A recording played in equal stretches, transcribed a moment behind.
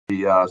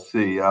The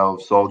CEO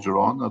of Soldier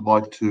On. I'd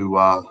like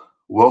to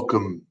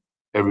welcome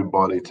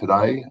everybody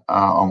today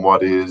on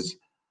what is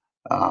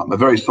a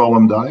very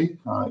solemn day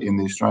in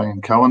the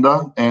Australian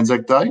calendar,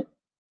 ANZAC Day.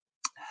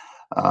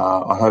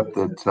 I hope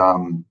that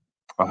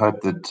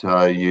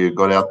you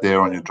got out there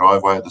on your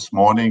driveway this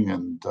morning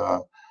and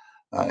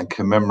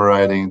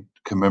commemorated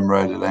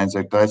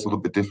ANZAC Day. It's a little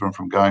bit different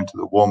from going to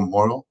the War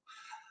Memorial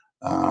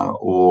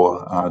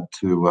or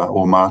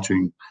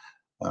marching.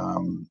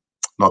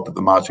 Not that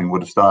the marching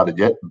would have started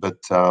yet, but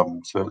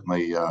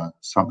certainly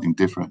something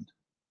different.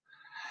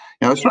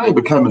 Now, Australia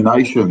became a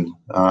nation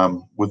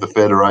with the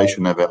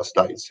federation of our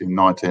states in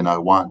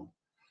 1901.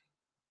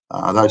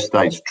 Those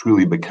states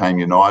truly became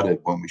united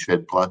when we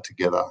shed blood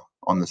together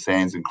on the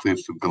sands and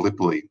cliffs of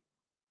Gallipoli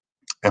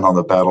and on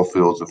the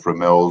battlefields of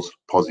Fromelles,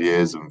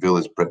 Pozieres and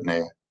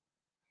Villers-Bretonneux.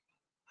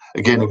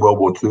 Again in World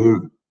War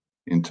II,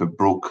 in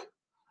Tobruk,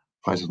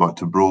 places like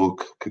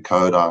Tobruk,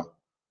 Kokoda,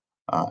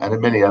 and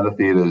in many other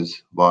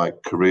theatres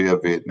like Korea,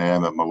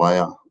 Vietnam and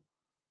Malaya.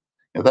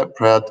 Now, that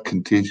proud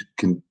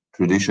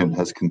tradition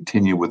has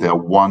continued with our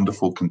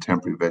wonderful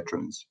contemporary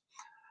veterans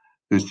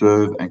who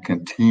serve and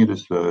continue to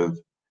serve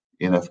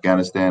in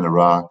Afghanistan,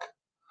 Iraq,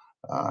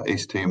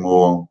 East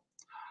Timor,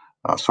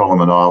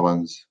 Solomon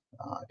Islands,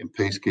 in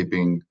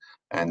peacekeeping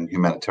and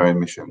humanitarian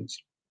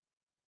missions.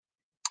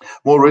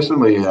 More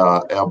recently,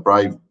 our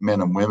brave men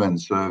and women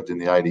served in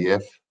the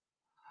ADF,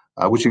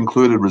 which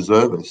included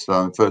reservists.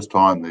 First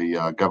time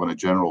the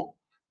Governor-General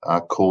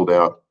called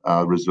out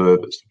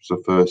reservists. It was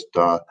the first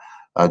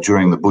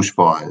during the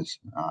bushfires,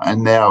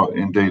 and now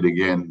indeed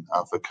again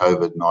for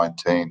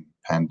COVID-19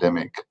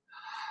 pandemic.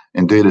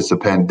 Indeed, it's a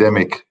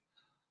pandemic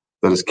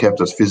that has kept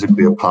us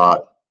physically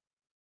apart,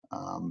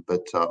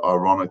 but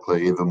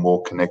ironically even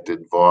more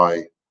connected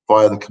via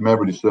the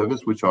commemorative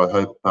service, which I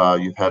hope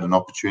you've had an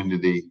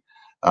opportunity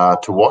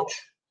to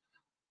watch.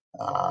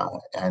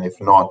 And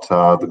if not,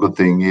 the good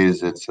thing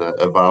is it's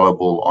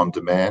available on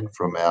demand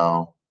from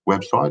our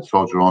website,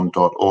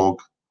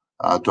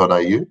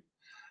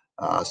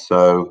 soldieron.org.au.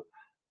 So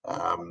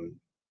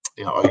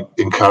I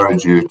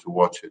encourage you to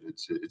watch it.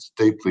 It's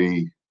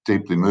deeply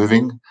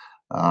moving.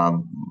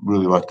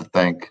 Really like to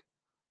thank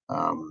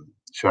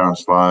Sharon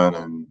Sloan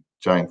and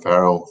Jane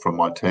Farrell from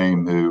my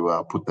team who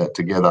put that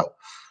together.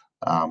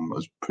 It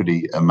was a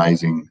pretty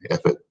amazing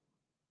effort.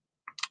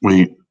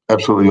 We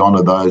absolutely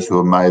honour those who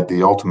have made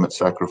the ultimate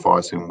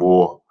sacrifice in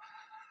war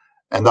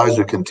and those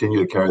who continue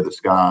to carry the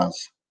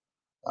scars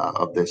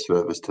of their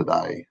service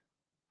today.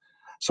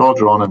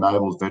 Soldier On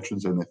enables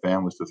veterans and their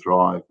families to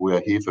thrive. We are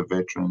here for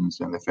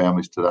veterans and their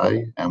families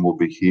today, and we'll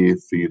be here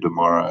for you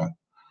tomorrow,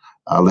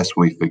 lest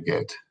we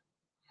forget.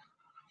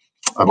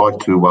 I'd like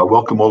to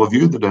welcome all of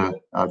you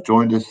that have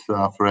joined us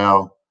for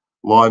our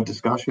live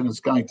discussion. It's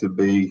going to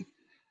be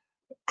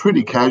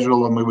pretty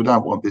casual. I mean, we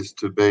don't want this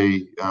to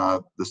be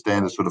the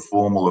standard sort of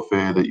formal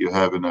affair that you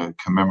have in a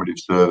commemorative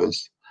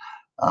service.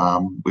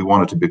 We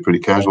want it to be pretty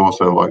casual.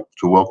 Also like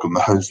to welcome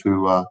those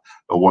who are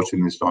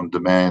watching this on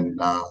demand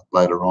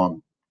later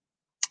on.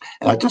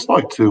 And I'd just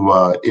like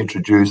to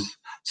introduce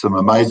some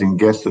amazing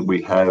guests that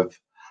we have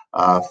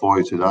for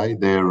you today.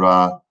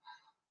 They're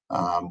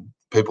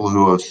people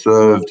who have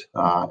served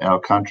our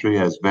country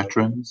as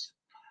veterans,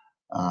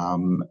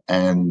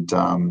 and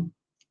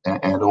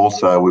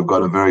also we've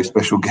got a very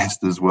special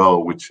guest as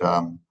well, which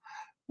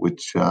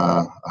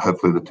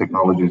hopefully the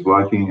technology is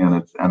working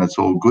and it's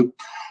all good.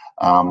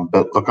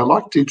 But look, I'd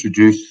like to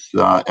introduce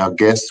our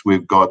guests.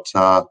 We've got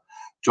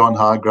John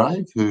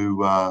Hargrave,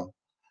 who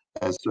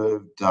has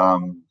served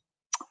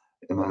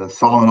in the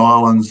Solomon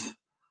Islands,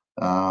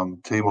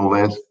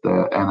 Timor-Leste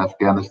and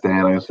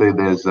Afghanistan. I can see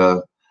there's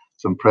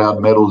some proud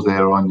medals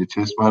there on your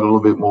chest, mate, a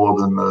little bit more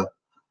than the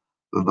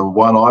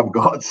one I've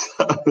got.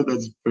 So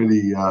that's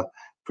pretty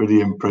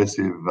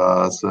impressive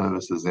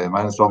services there,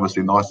 mate. It's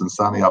obviously nice and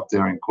sunny up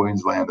there in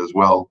Queensland as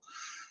well.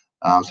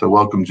 So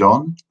welcome,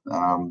 John,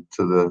 to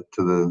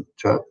the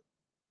chat.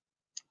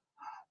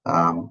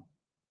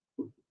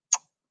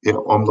 Yeah,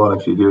 I'm not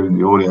actually hearing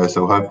the audio,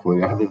 so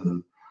hopefully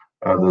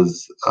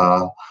others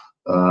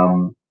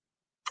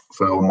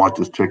so I might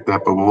just check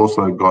that. But we've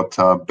also got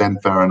Ben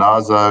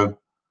Farinazzo,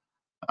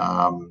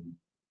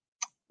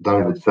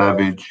 David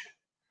Slavich.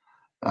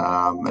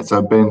 And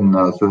so Ben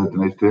served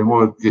in East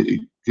Timor.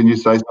 Can you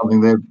say something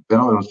there, Ben?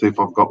 I want to see if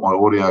I've got my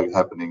audio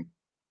happening.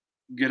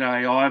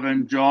 G'day,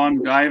 Ivan,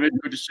 John, David.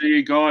 Good to see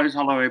you guys.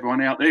 Hello,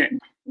 everyone out there.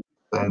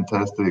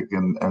 Fantastic.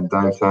 And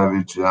Dave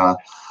Savage,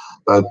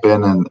 both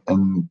Ben and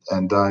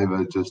Dave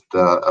are just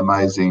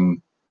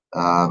amazing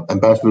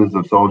ambassadors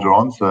of Soldier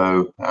On.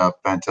 So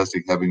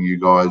fantastic having you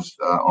guys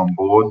on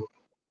board.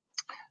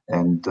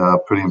 And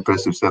pretty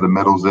impressive set of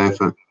medals there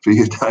for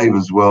you, Dave,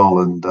 as well.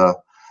 And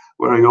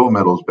where are your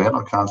medals, Ben?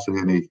 I can't see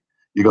any.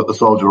 You got the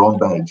Soldier On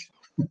badge.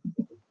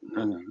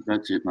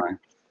 That's it, mate.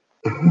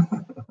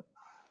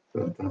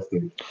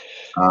 Fantastic.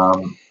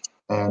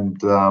 And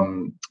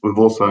we've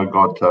also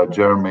got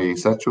Jeremy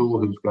Satchell,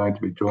 who's going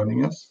to be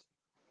joining us.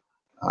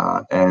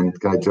 And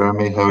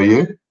Jeremy, how are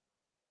you?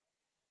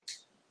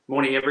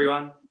 Morning,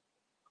 everyone.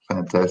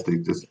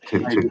 Fantastic. Just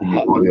checking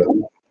your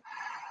audio.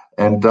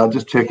 And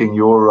just checking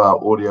your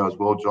audio as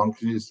well, John.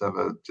 Can you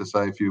just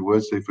say a few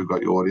words, see if we've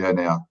got your audio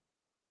now?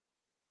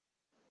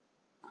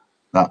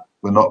 No,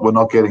 we're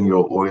not getting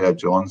your audio,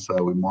 John.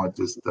 So we might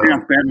just.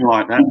 Sounds better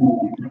like that.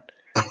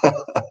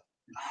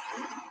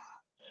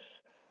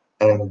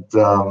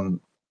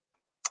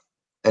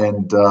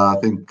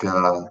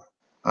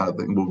 I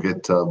think we'll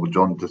get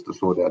John just to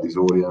sort out his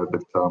audio.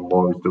 But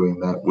while he's doing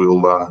that,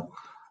 we'll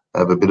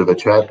have a bit of a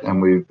chat,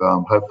 and we've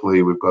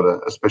hopefully we've got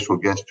a special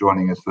guest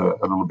joining us a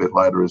little bit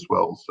later as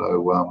well. So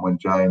when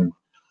Jane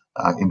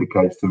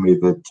indicates to me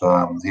that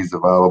he's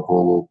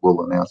available,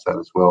 we'll announce that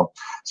as well.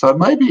 So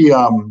maybe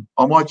I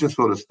might just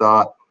sort of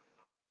start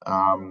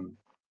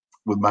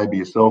with maybe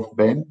yourself,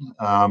 Ben.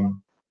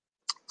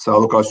 So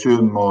look, I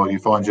assume you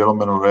fine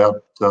gentlemen are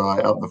out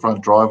in the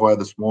front driveway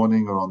this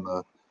morning or on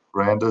the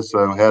veranda.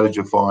 So how did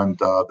you find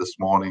this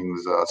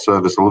morning's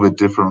service? A little bit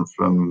different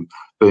from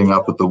being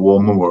up at the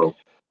War Memorial.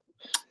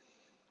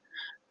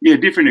 Yeah,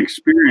 different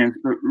experience,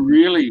 but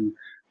really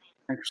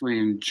actually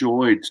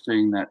enjoyed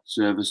seeing that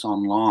service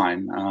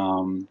online.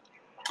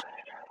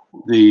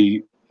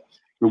 The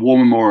War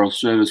Memorial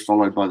service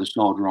followed by the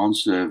Soldier On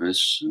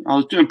service. I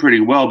was doing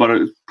pretty well, but I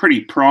was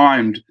pretty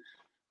primed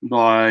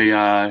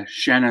by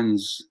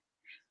Shannon's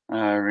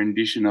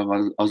rendition of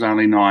I Was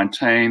Only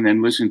 19,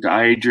 then listening to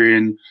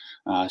Adrian,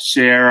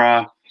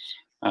 Sarah,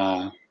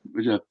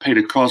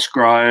 Peter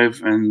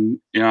Cosgrove, and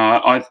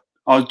I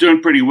was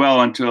doing pretty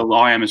well until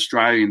I Am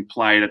Australian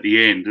played at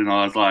the end, and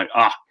I was like,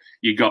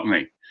 you got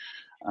me.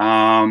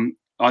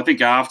 I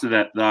think after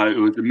that, though, it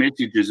was the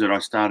messages that I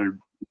started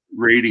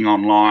reading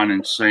online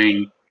and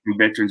seeing from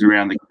veterans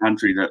around the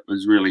country that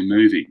was really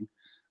moving.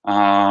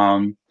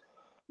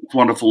 It's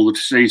wonderful to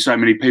see so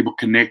many people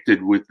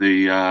connected with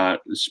the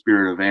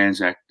spirit of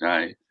ANZAC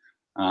Day.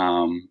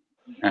 And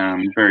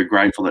I'm very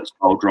grateful that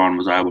Soldier On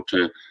was able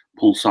to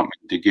pull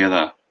something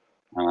together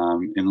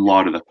in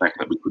light of the fact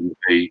that we couldn't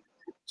be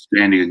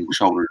standing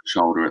shoulder to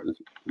shoulder at the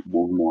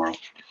War Memorial.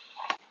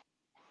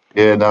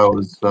 Yeah, no,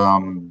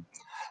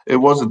 it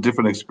was a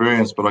different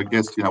experience, but I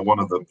guess one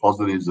of the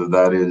positives of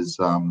that is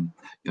it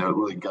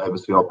really gave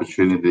us the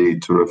opportunity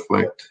to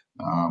reflect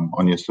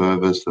on your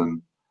service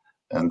and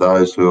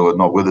those who are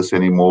not with us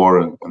anymore,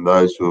 and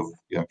those who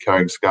have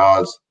carrying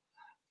scars.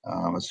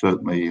 It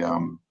certainly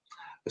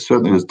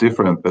was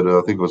different, but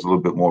I think it was a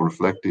little bit more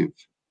reflective.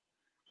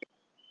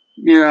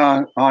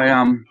 Yeah, I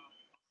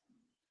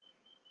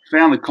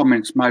found the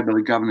comments made by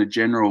the Governor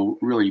General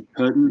really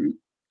pertinent,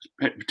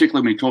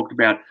 particularly when he talked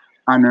about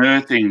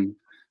unearthing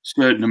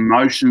certain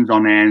emotions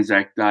on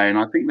ANZAC Day, and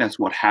I think that's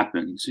what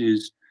happens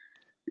is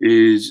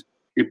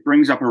it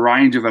brings up a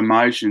range of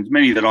emotions,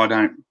 many that I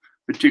don't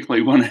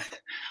particularly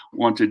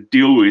want to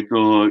deal with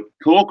or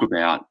talk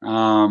about,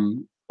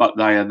 but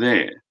they are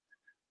there,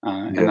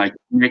 and they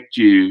connect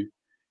you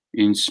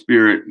in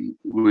spirit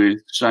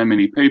with so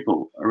many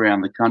people around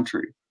the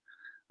country,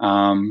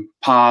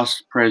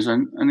 past,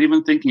 present, and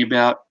even thinking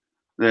about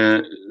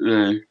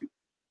the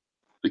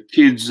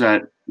kids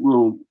that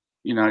will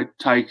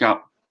take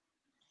up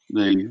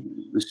the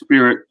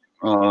spirit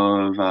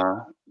of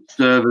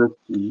service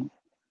and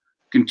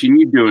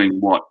continue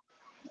doing what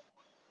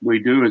we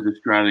do as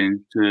Australians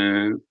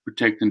to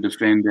protect and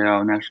defend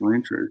our national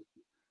interests.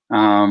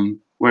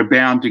 We're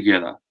bound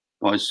together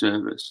by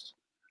service.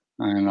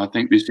 And I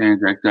think this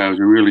ANZAC Day was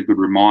a really good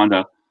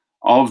reminder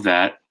of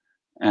that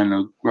and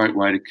a great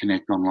way to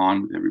connect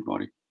online with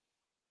everybody.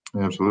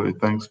 Absolutely.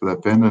 Thanks for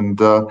that, Ben. And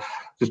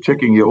just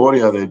checking your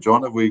audio there,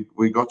 John. Have we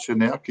got you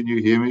now? Can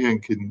you hear me?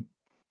 And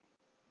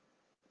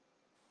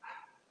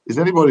is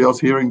anybody else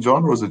hearing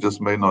John, or is it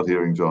just me not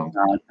hearing John?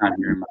 No, I can't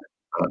hear him.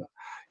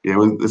 Yeah,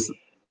 well,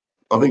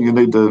 I think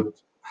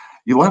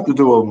you'll have to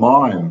do a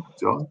mime,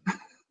 John.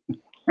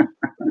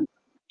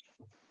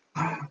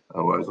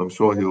 Otherwise, I'm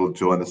sure he'll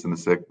join us in a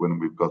sec when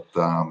we've got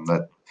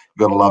that. We've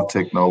got to love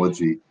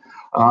technology.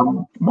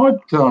 Might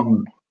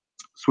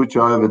switch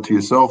over to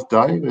yourself,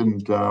 Dave,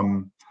 and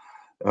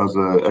there was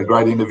a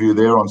great interview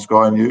there on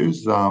Sky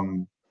News.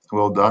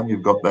 Well done.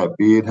 You've got that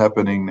beard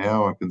happening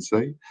now, I can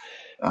see.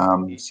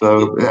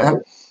 So how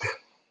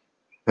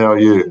are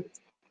you?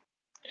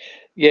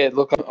 Yeah,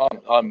 look,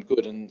 I'm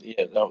good, and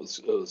yeah, it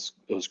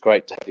was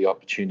great to have the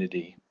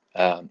opportunity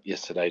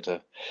yesterday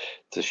to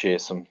share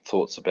some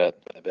thoughts about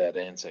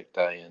ANZAC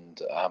Day, and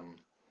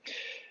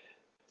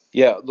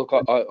yeah, look,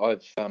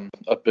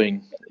 I've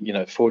been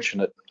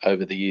fortunate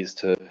over the years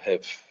to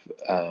have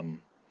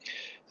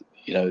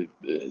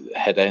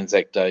had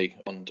ANZAC Day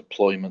on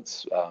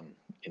deployments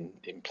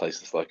in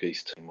places like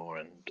East Timor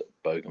and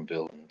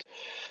Bougainville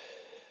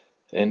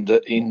and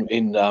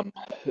in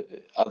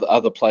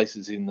other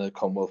places in the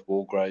Commonwealth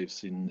War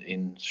Graves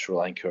in Sri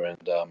Lanka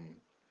and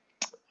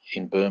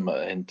in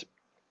Burma,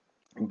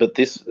 but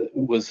this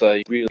was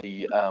a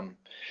really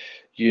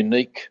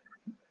unique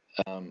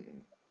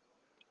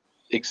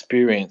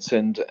experience,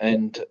 and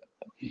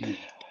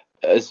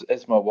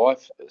as my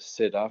wife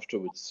said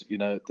afterwards,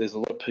 there's a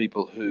lot of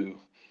people who,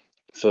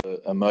 for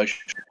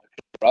emotional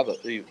or other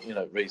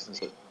reasons,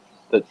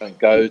 that don't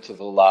go to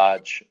the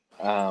large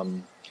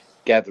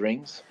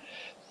gatherings.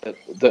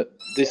 that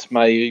this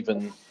may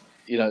even,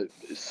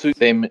 suit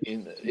them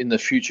in the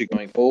future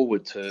going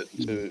forward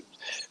to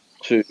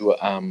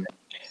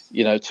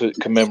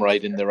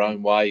commemorate in their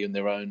own way, in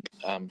their own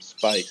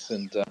space.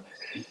 And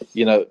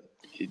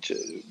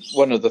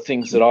one of the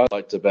things that I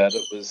liked about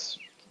it was,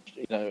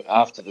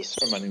 after the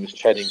ceremony, was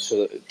chatting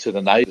to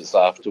the neighbours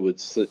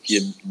afterwards that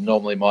you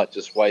normally might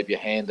just wave your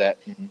hand at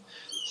and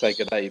say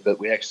good day, but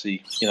we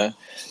actually,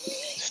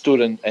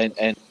 stood and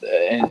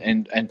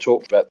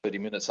talked about 30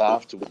 minutes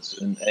afterwards,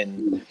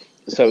 and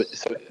so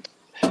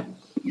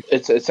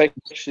it's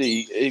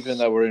actually, even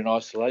though we're in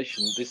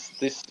isolation,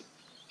 this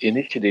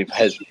initiative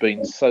has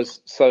been so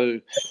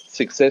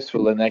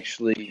successful in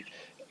actually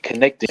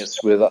connecting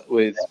us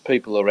with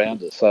people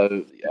around us.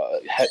 So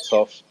hats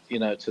off,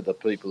 to the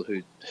people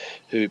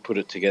who put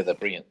it together.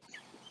 Brilliant.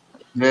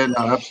 Yeah,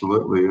 no,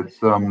 absolutely.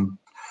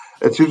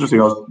 It's interesting.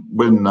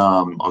 When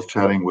I was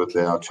chatting with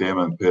our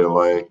chairman, Peter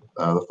Lay,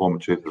 the former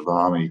Chief of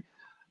Army.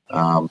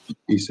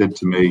 He said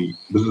to me,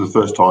 "This is the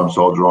first time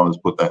Soldier On has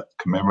put that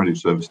commemorative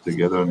service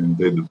together, and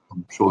indeed,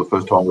 I'm sure the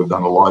first time we've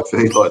done a live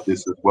feed like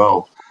this as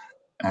well."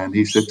 And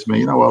he said to me,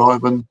 "You know what,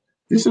 Ivan?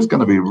 This is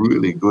going to be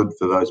really good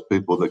for those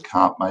people that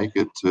can't make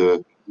it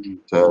to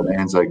an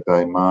Anzac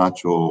Day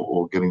march,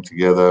 or getting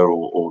together,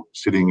 or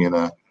sitting in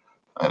a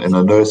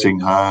nursing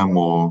home,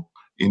 or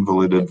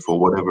invalided for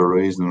whatever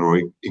reason, or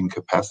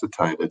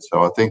incapacitated."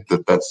 So I think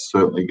that's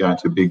certainly going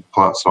to be a big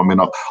plus. I mean,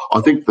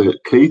 I think the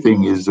key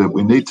thing is that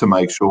we need to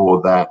make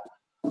sure that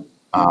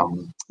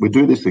we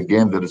do this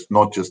again, that it's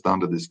not just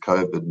under this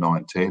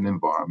COVID-19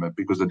 environment,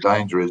 because the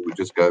danger is we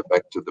just go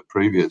back to the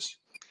previous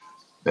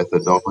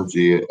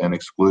methodology and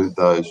exclude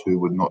those who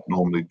would not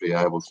normally be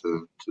able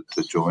to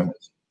join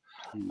us.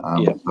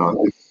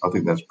 So I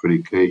think that's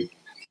pretty key.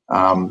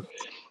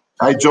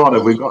 Hey, John,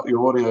 have we got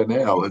your audio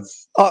now?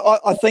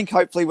 I think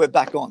hopefully we're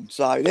back on.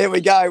 So there we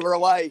go. We're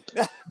away.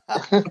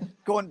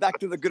 Going back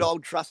to the good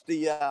old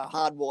trusty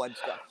hardwired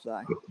stuff.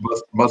 So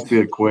must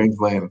be a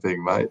Queensland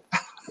thing, mate.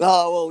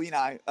 Oh,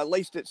 well, at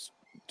least it's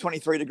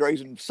 23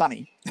 degrees and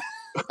sunny.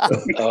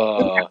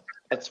 Oh,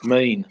 that's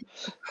mean.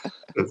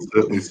 It's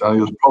certainly sunny.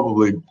 It was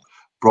probably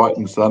bright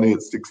and sunny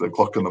at 6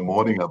 o'clock in the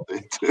morning up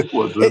there too,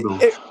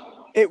 wasn't it?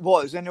 It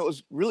was, and it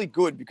was really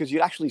good because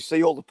you'd actually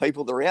see all the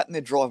people that are out in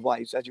their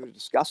driveways, as you were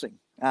discussing.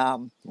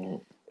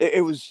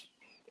 It was,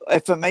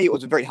 for me, it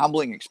was a very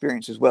humbling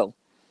experience as well.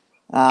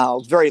 I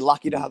was very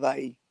lucky to have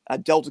a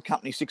Delta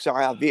Company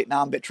 6RR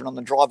Vietnam veteran on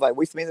the driveway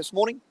with me this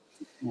morning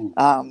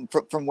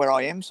from where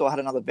I am. So I had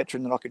another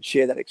veteran that I could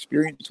share that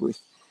experience with.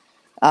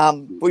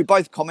 We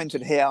both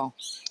commented how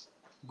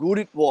good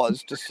it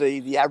was to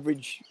see the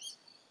average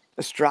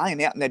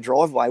Australian out in their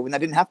driveway when they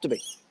didn't have to be.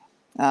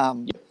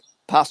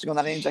 Passing on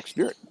that Anzac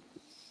spirit.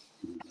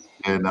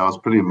 Yeah, no, it's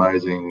pretty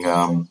amazing.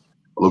 I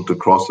looked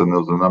across and there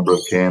was a number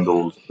of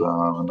candles,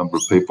 a number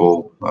of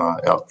people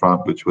out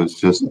front, which was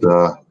just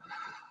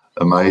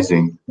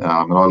amazing.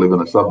 And I live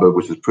in a suburb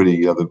which is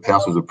pretty, the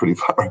houses are pretty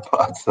far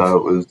apart. So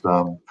it was,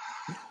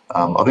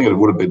 I think it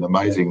would have been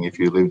amazing if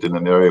you lived in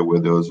an area where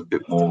there was a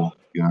bit more,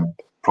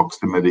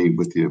 proximity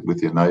with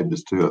your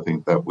neighbours too. I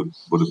think that would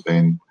have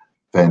been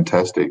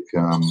fantastic.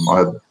 I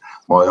had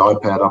my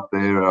iPad up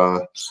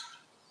there,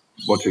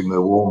 watching the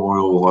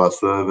warm oil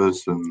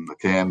service and the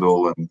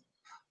candle, and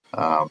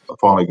I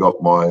finally got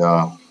my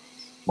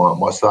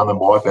my son and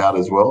wife out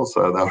as well,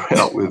 so they were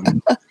out with me.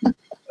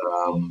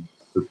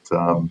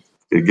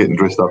 Getting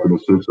dressed up in a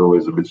suit's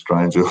always a bit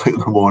strange early in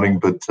the morning,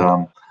 but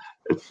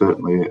it's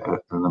certainly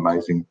an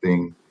amazing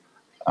thing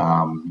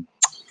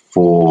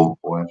for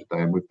Anzac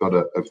Day. And we've got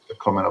a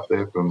comment up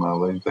there from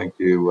Marlene. Thank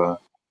you,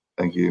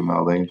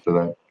 Marlene,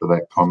 for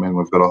that comment.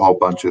 We've got a whole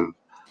bunch of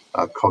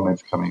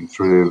comments coming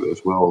through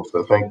as well.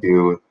 So thank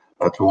you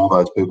to all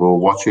those people who are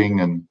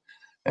watching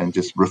and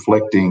just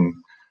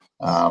reflecting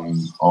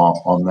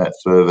on that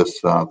service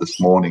this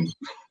morning.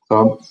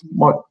 So I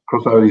might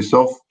cross over to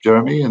yourself,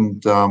 Jeremy,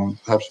 and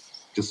perhaps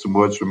just some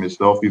words from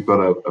yourself. You've got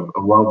a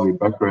lovely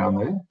background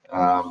there.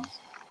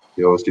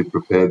 You obviously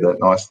prepared that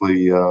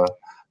nicely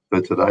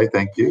for today.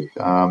 Thank you.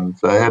 So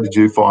how did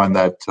you find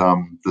that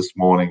this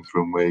morning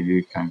from where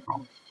you came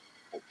from?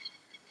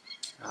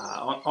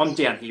 I'm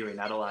down here in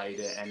Adelaide,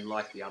 and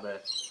like the other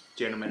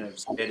gentlemen have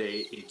said,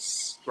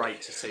 it's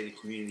great to see the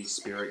community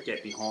spirit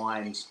get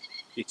behind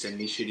this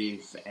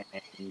initiative,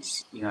 and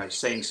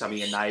seeing some of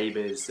your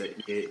neighbours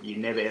that you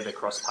never ever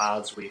cross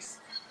paths with,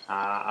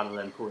 other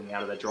than pulling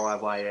out of the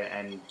driveway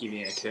and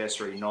giving a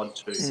cursory nod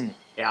to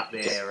out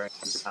there.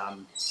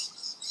 And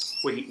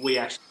we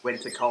actually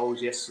went to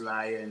Coles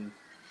yesterday and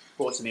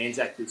bought some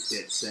Anzac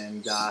biscuits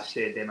and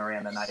shared them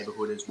around the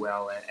neighbourhood as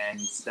well, and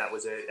that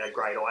was a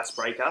great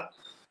icebreaker.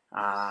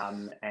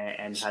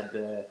 And had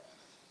the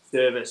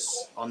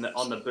service on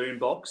the boom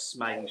box,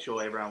 making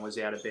sure everyone was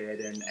out of bed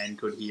and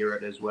could hear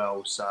it as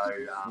well. So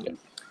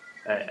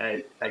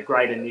a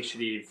great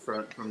initiative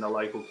from the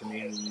local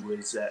community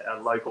was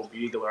a local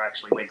bugler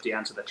actually went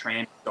down to the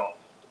tram stop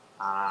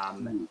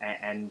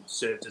and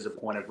served as a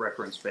point of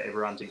reference for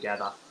everyone to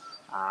gather,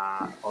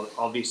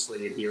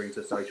 obviously adhering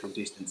to social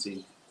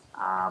distancing.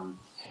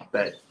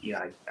 But you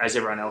know, as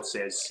everyone else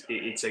says,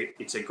 it's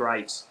a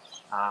great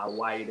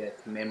way to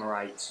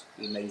commemorate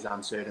in these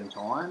uncertain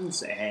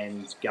times,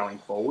 and going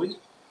forward,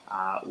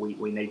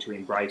 we need to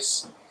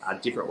embrace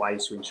different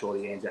ways to ensure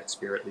the ANZAC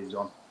spirit lives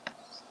on.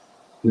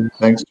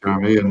 Thanks,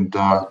 Jeremy, and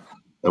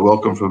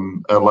welcome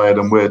from Adelaide.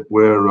 And we're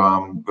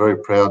very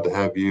proud to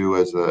have you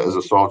as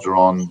a Soldier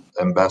On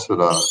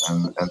ambassador,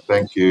 and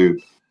thank you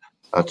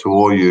to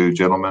all you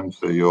gentlemen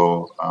for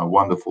your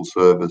wonderful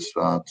service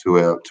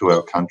to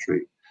our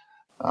country.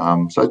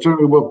 So,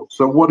 Jeremy, what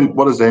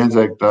does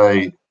ANZAC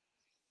Day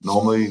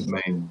normally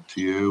mean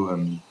to you,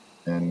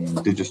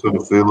 and did you sort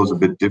of feel it was a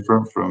bit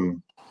different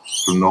from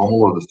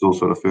normal, or is it still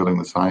sort of feeling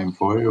the same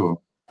for you? Or?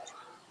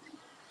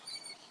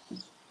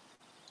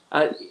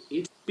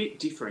 It's a bit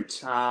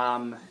different.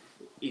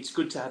 It's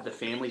good to have the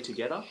family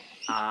together,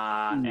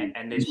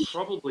 and there's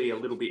probably a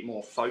little bit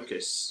more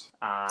focus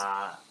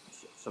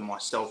for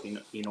myself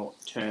in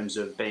terms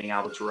of being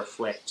able to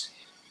reflect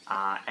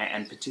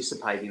and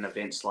participate in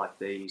events like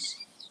these.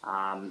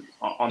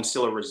 I'm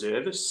still a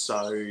reservist,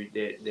 so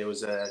there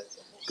was a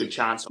good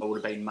chance I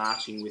would have been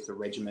marching with the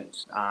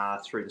regiment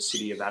through the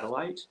city of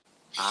Adelaide.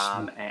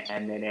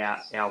 And then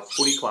our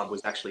footy club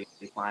was actually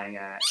playing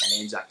an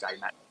ANZAC Day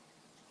match.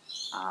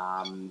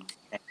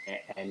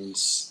 And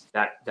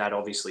that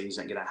obviously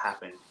isn't going to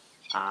happen.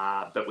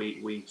 But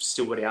we've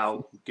still got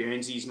our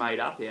Guernseys made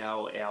up,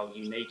 our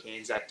unique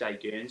ANZAC Day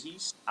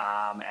Guernseys,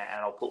 and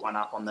I'll put one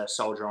up on the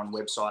Soldier On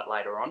website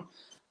later on.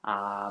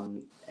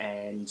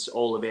 And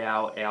all of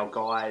our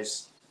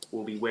guys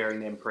will be wearing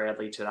them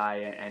proudly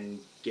today and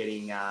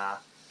getting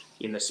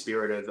in the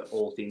spirit of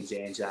all things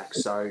ANZAC.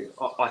 So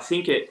I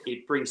think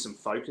it brings some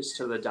focus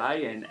to the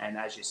day, and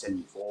as you said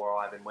before,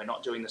 Ivan, we're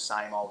not doing the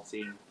same old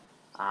thing.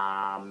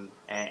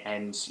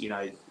 And you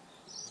know,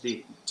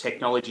 the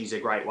technology is a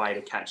great way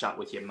to catch up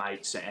with your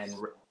mates and,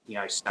 you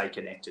know, stay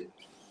connected.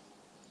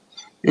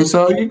 Yeah,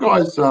 so are you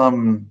guys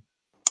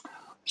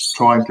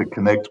trying to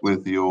connect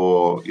with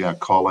your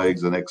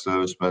colleagues and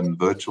ex-servicemen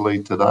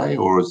virtually today,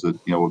 or is it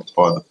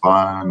by the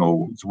phone,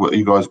 or what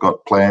you guys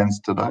got plans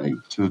today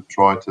to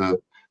try to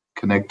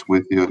connect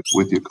with your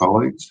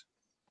colleagues?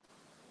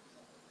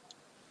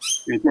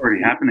 It's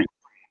already happening.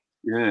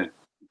 Yeah,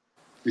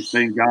 it's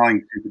been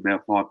going since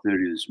about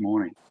 5:30 this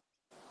morning.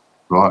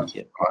 Right.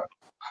 Yeah. Right.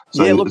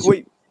 So yeah, look,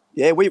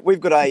 we've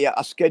got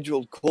a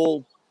scheduled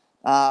call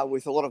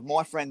with a lot of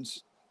my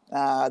friends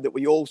that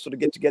we all sort of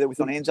get together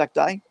with on ANZAC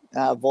Day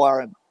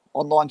via an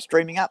online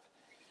streaming app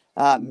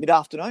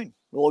mid-afternoon.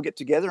 We'll all get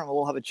together and we'll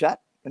all have a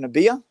chat and a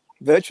beer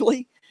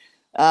virtually.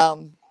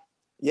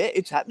 Yeah,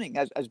 it's happening.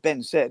 As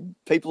Ben said,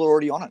 people are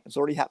already on it. It's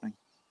already happening.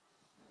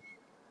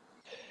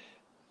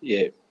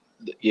 Yeah.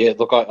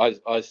 Look,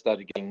 I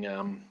started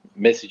getting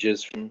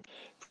messages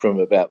from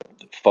about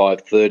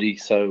 5:30.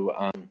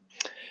 So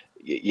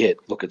yeah,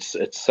 look, it's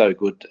so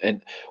good.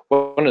 And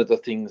one of the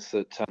things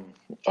that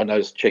I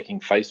noticed checking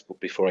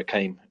Facebook before I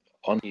came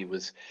on here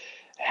was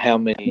how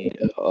many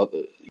a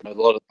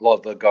lot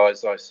of the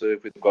guys I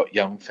serve with have got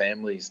young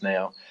families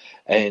now,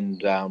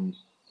 and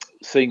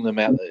seeing them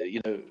out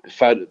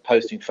there,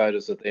 posting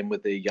photos of them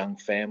with their young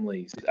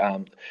families,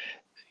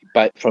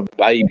 but from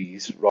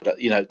babies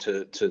right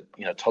to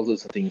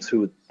toddlers and things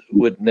who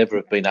would never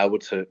have been able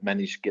to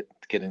manage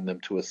getting them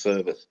to a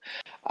service.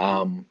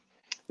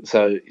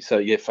 So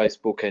yeah,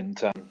 Facebook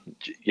and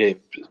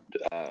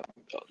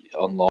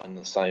online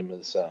the same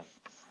as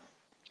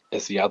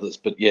the others,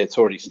 but yeah, it's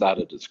already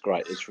started. It's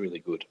great. It's really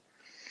good.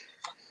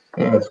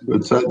 Yeah, that's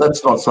good. So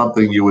that's not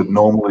something you would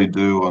normally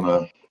do on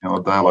a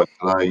day like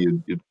today.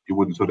 You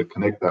wouldn't sort of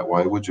connect that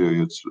way, would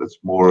you? It's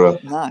more a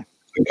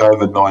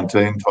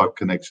COVID-19 type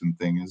connection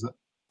thing, is it?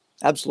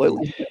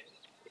 Absolutely. Yeah.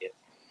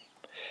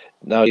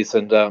 No, it's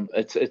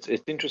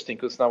it's interesting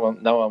because no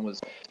one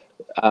was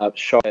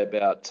shy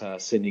about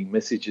sending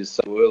messages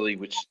so early,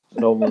 which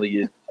normally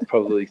you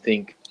probably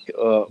think,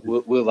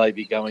 will they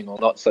be going or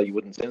not? So you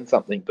wouldn't send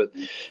something, but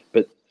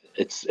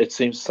it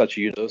seems such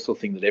a universal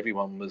thing that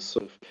everyone was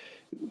sort of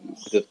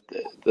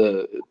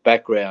the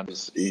background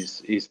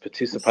is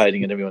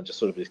participating, and everyone just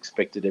sort of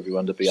expected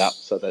everyone to be up.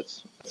 So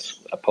that's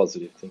a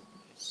positive thing.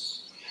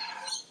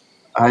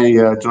 Hey,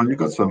 John, you've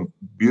got some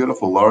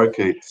beautiful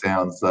lorikeet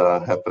sounds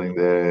happening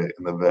there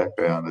in the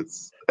background.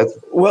 It's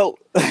well,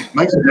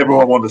 makes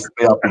everyone want to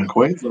stay up in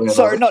Queensland.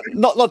 Sorry, not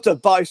to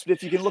boast, but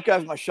if you can look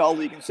over my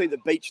shoulder, you can see the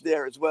beach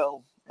there as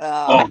well.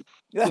 Yeah.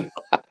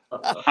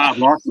 Hard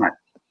life, mate.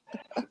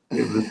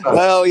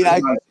 Well,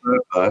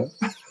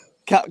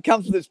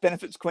 comes with its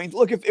benefits, Queens.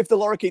 Look, if the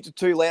lorikeets are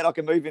too loud, I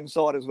can move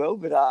inside as well.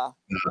 But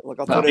look,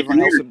 I thought everyone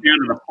else.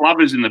 The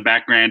plovers in the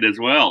background as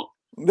well.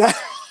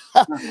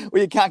 Well,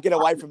 you can't get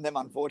away from them,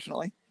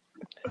 unfortunately.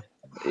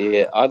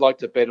 Yeah, I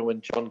liked it better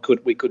when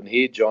we couldn't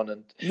hear John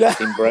and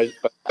him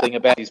boasting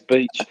about his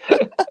beach.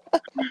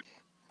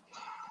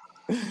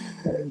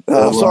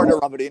 Sorry to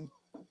rub it in.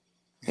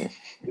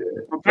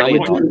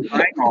 What you're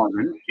saying,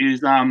 Ivan,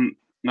 is and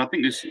I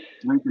think this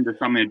linked into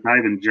something that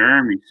Dave and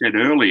Jeremy said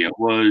earlier,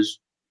 was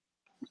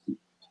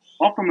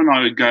often when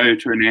I would go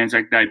to an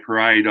ANZAC Day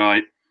parade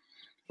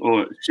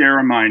or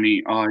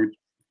ceremony, I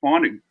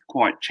find it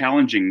quite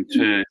challenging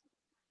to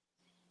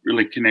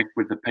really connect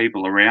with the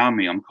people around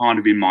me. I'm kind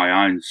of in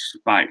my own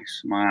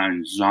space, my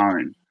own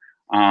zone.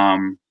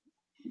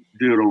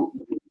 Do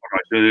what I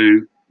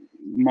do.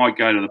 Might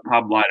go to the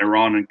pub later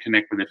on and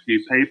connect with a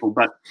few people,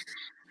 but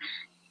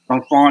I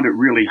find it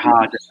really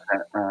hard to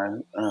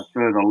have a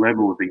further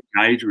level of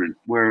engagement.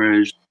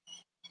 Whereas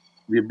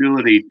the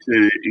ability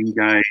to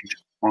engage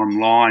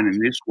online in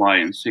this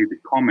way and see the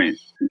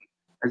comments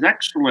has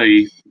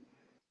actually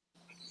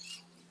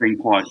been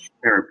quite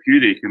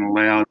therapeutic and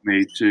allowed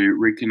me to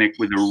reconnect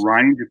with a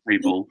range of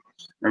people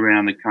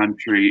around the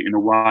country in a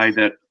way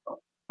that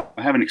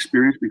I haven't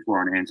experienced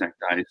before on ANZAC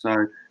Day.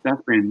 So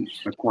that's been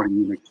quite a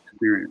unique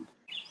experience.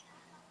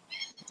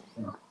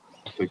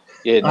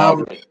 Yeah,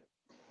 no,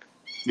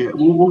 yeah,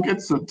 we'll get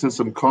to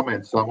some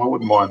comments. I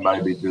wouldn't mind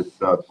maybe just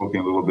talking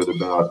a little bit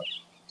about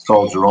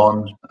Soldier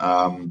On.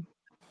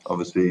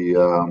 Obviously,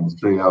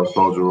 CEO of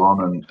Soldier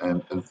On,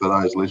 and for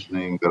those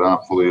listening that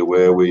aren't fully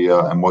aware, we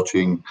and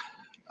watching,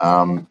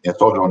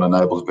 Soldier On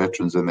enables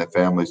veterans and their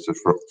families to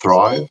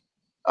thrive.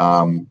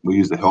 We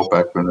use the HELP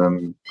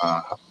acronym.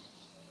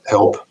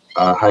 HELP.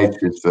 H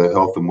is for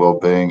health and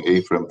well-being, E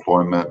for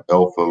employment,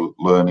 L for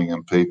learning,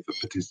 and P for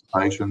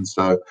participation.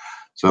 So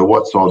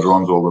what Soldier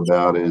On's all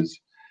about is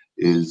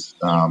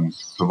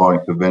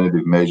providing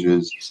preventative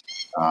measures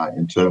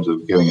in terms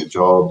of getting a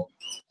job,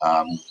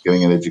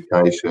 getting an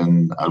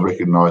education,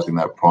 recognising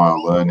that prior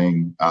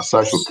learning,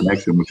 social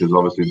connection, which has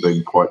obviously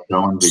been quite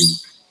challenging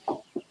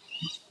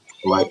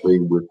lately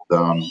with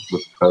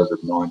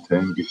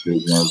COVID-19,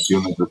 because as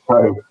humans are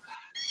so,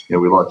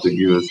 we like to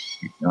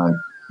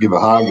give a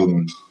hug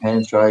and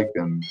handshake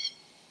and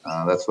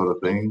that sort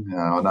of thing.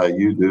 I know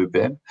you do,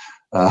 Ben,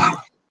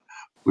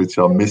 which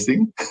I'm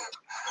missing.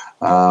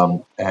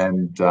 And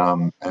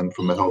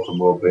from a health and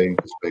wellbeing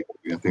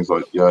perspective, things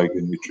like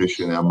yoga,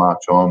 nutrition, our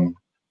March On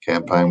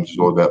campaign, which is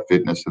all about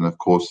fitness, and of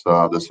course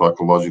the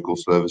psychological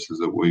services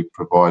that we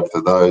provide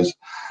for those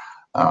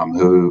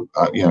who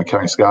are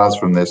carrying scars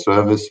from their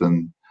service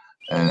and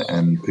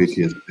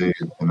PTSD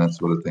and that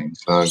sort of thing.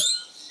 So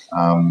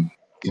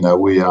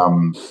we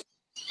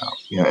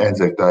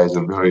ANZAC Day is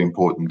a very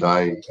important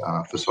day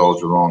for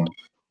Soldier On,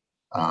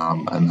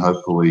 and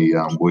hopefully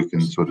we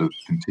can sort of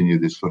continue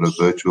this sort of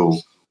virtual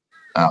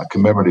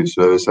commemorative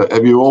service. So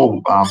have you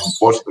all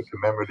watched the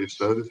commemorative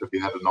service? Have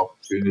you had an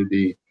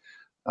opportunity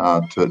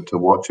to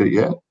watch it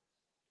yet?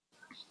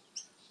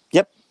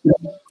 Yep,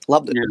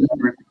 loved it.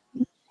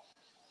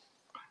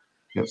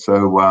 Yeah.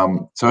 So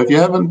if you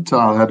haven't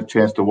had a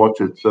chance to watch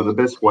it, so the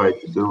best way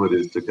to do it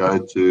is to go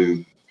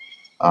to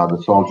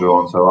the Soldier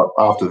On. So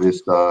after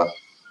this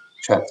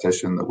chat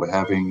session that we're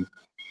having,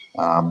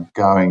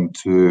 going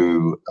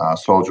to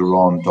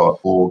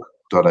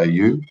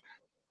soldieron.org.au.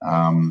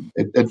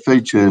 It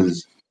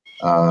features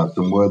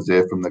some words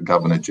there from the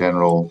Governor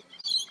General,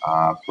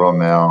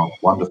 from our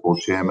wonderful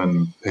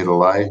chairman, Peter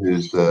Lay,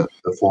 who's the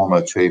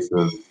former Chief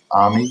of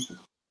Army.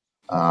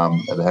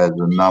 It has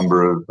a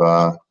number of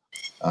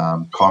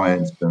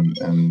comments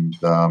and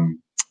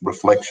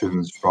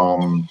reflections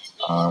from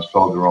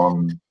Soldier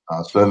On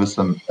service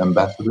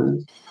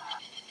ambassadors.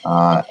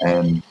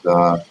 And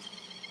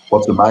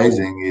what's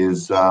amazing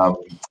is, and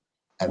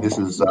this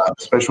is a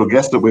special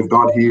guest that we've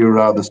got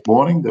here this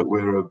morning that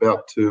we're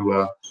about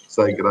to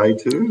say good day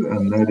to,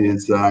 and that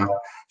is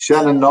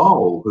Shannon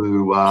Knoll,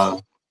 who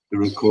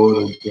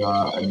recorded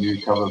a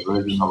new cover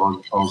version of I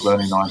Was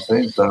Only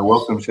 19. So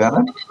welcome,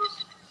 Shannon.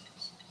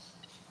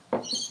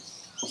 I'll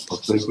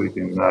see if we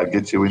can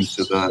get you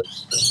into the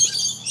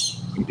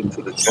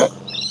chat.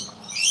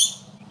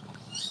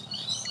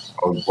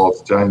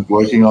 Whilst Jane's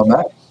working on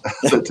that,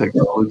 the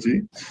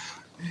technology.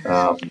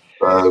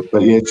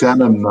 But yeah,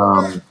 Shannon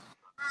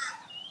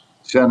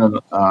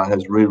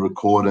has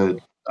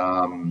re-recorded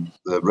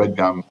the Red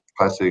Gum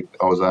classic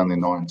I Was Only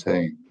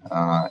 19,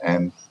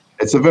 and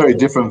it's a very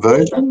different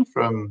version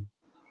from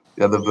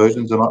the other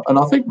versions. And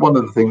I think one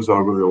of the things I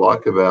really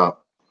like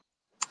about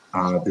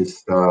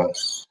this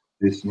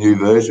new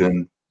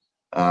version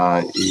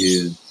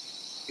is,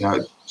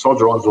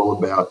 Soldier On's all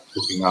about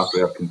looking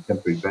after our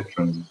contemporary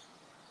veterans,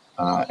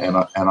 and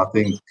I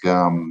think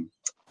the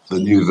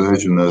new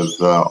version of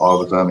I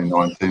Was Only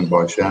 19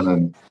 by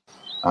Shannon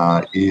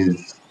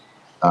is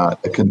a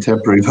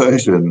contemporary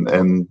version,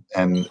 and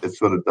it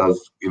sort of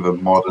does give a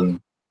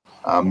modern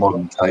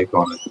take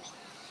on it,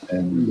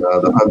 and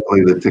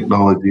hopefully the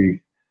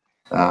technology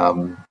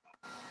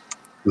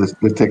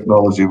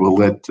will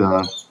let.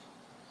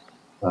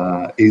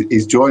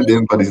 He's joined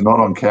in, but he's not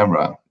on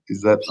camera.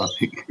 Is that, I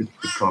think, is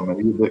the comment?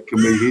 Can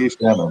we hear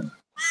Shannon?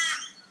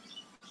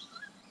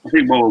 I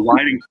think while we're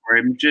waiting for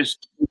him,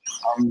 just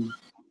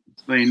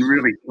been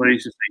really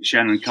pleased to see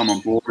Shannon come on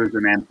board as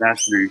an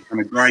ambassador. He's done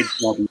a great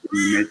job in getting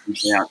the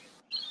message out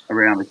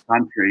around the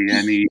country,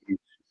 and he's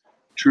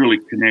truly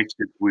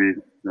connected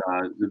with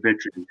the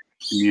veteran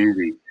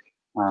community.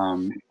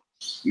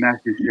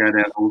 Massive shout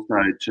out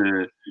also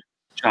to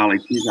Charlie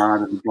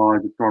Pizzard and the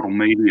guys at Throttle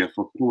Media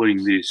for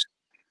pulling this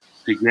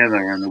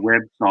together on the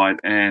website,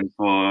 and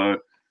for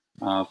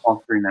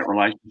fostering that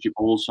relationship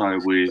also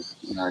with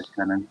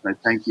Shannon. So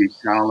thank you,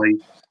 Charlie,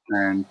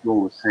 and to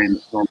all the team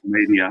at Solid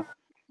Media.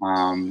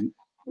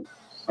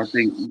 I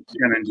think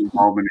Shannon's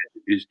involvement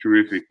is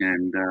terrific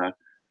and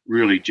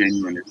really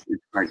genuine.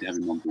 It's great to have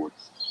him on board.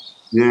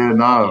 Yeah,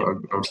 no,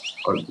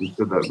 you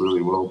said that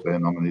really well,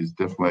 Ben. I mean, he's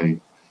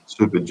definitely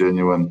super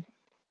genuine.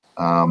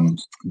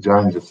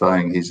 James is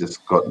saying he's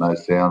just got no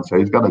sound, so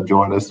he's going to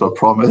join us, I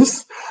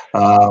promise.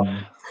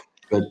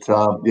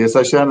 Yeah,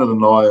 so Shannon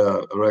and I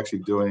are actually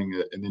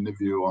doing an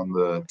interview on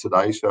the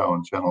Today Show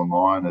on Channel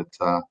 9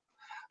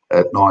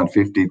 at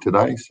 9:50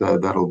 today. So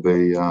that'll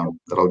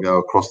go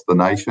across the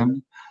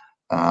nation.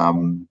 So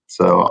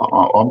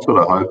I'm sort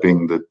of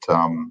hoping that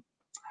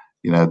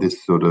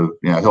this sort of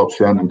helps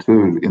Shannon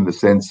too, in the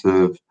sense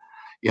of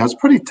it's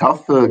pretty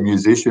tough for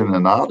musicians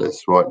and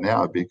artists right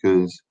now,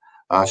 because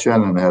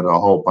Shannon had a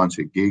whole bunch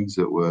of gigs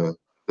that were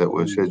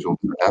scheduled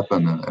to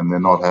happen, and they're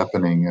not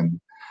happening.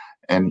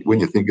 And when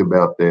you think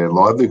about their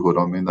livelihood,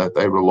 I mean,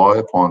 they rely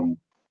upon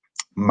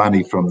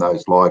money from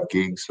those live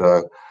gigs.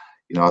 So,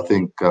 I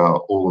think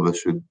all of us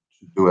should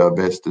do our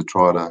best to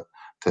try to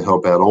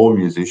help out all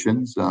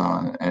musicians,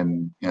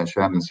 and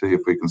Shannon, see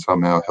if we can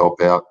somehow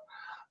help out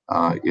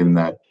in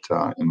that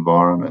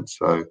environment.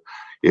 So,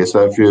 yeah.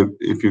 So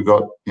if you've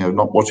got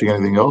not watching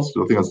anything else,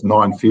 I think it's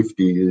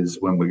 9:50 is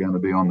when we're going to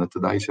be on the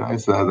Today Show.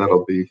 So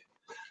that'll be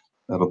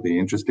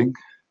interesting.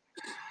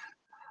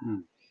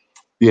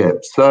 Yeah.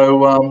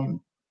 So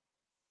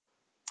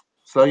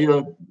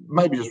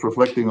maybe just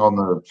reflecting on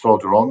the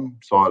Soldier On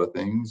side of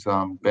things,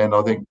 Ben.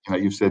 I think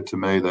you've said to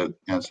me that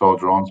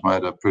Soldier On's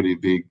made a pretty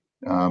big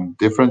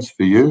difference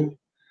for you.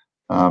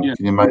 Can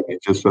you maybe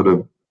just sort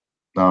of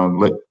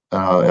let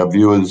our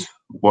viewers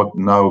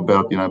know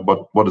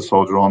about what does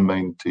Soldier On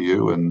mean to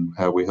you and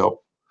how we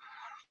help?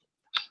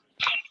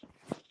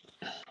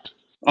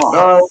 Back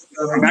to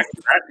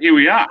that. Here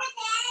we are.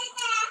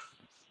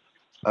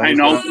 Hey,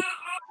 Noel.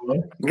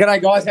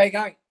 G'day, guys. How you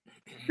going?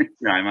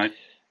 Yeah, mate.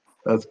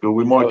 That's good.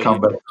 We might come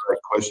back to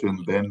that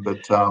question, Ben,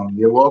 but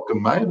you're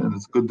welcome, mate, and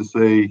it's good to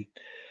see.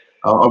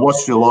 I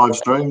watched your live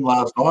stream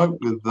last night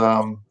with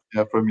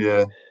from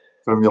your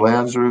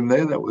lounge room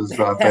there. That was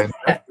fantastic.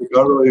 I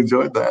really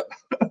enjoyed that.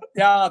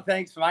 Yeah,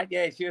 thanks, mate.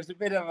 Yeah, she was a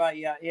bit of a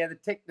the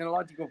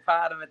technological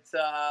part of it's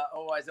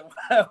always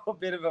a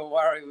bit of a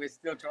worry. We're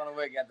still trying to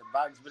work out the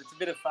bugs, but it's a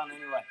bit of fun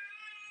anyway.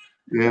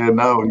 Yeah,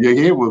 no, you're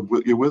here.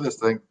 You're with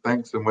us.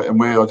 Thanks, and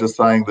we are just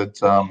saying that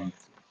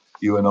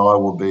you and I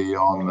will be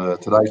on the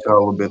Today Show a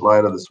little bit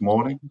later this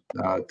morning.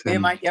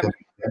 10, mate. Yep.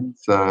 10.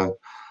 So,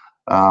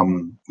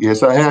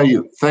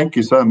 So thank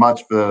you so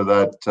much for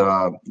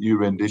that new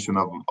rendition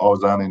of "I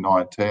Was Only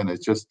 19."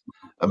 It's just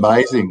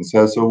amazing.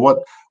 So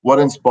what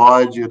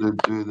inspired you to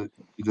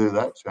do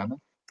that, Shannon?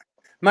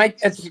 Mate,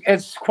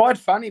 it's quite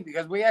funny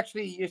because we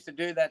actually used to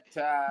do that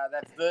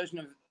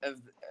version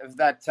of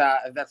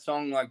that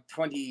song like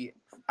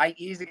 28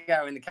 years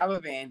ago in the cover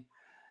band.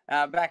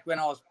 Back when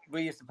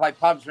we used to play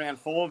pubs around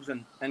Forbes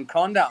and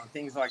Condell and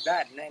things like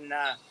that, and then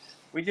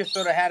we just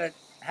sort of had it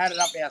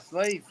up our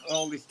sleeve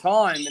all this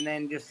time, and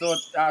then just thought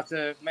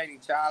after meeting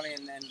Charlie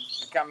and then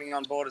coming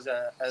on board as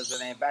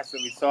an ambassador,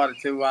 we decided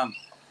to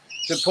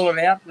pull it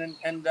out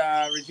and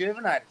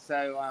rejuvenate it.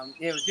 So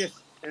it was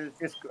just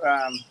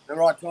the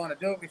right time to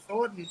do it, we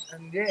thought, and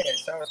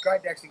so it's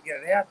great to actually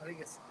get it out. I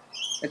think it's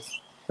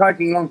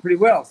taking along pretty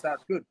well, so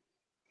it's good.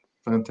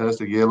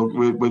 Fantastic. Yeah, look,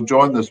 we're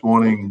joined this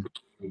morning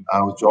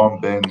with John,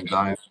 Ben,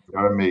 Dave,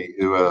 Jeremy,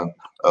 who are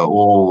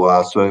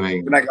all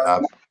serving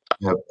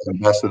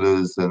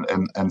ambassadors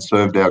and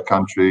served our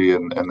country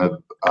and have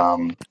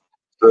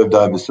served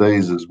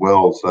overseas as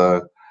well.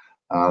 So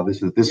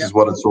this is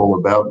what it's all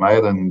about,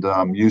 mate. And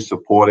you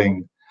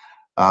supporting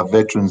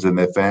veterans and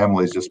their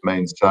families just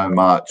means so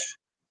much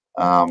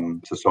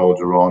to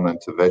Soldier On and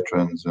to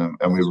veterans,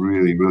 and we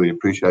really, really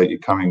appreciate you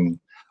coming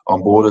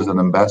on board as an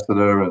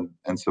ambassador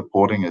and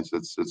supporting us.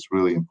 It's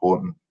really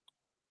important.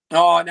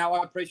 Oh no,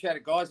 I appreciate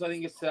it, guys. I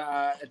think it's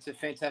a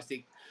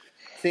fantastic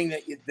thing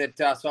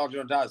that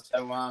Soldier On does.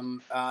 So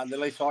the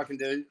least I can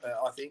do,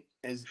 I think,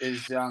 is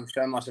show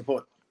my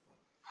support.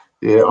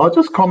 Yeah, I was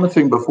just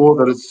commenting before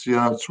that it's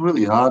it's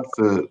really hard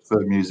for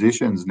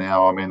musicians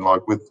now. I mean,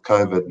 like with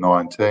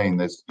COVID-19,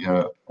 there's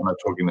when I'm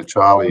talking to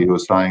Charlie, who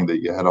was saying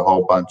that you had a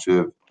whole bunch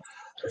of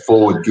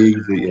forward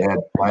gigs that you had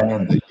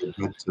planned that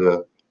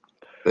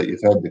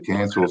you've had to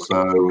cancel.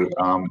 So it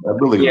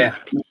really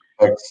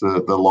affects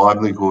the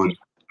livelihood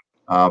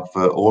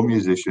for all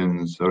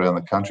musicians around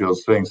the country. I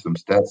was seeing some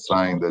stats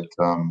saying that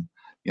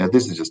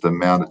this has just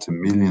amounted to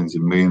millions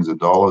and millions of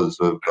dollars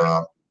of.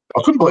 I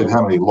couldn't believe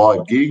how many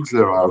live gigs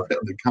there are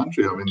around the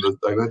country. I mean, they've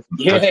had some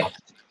stats.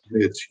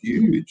 It's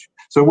huge.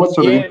 So what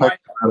sort of impact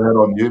has that had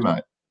on you,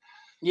 mate?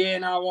 Yeah,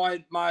 no,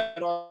 I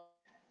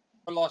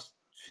lost.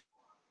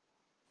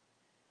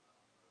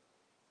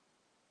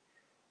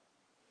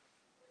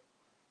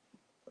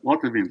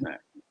 Lots of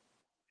impact.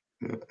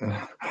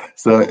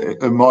 So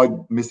am I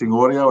missing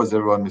audio? Is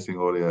everyone missing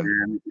audio?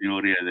 Yeah, missing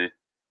audio there.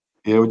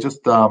 Yeah, we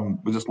just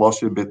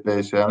lost you a bit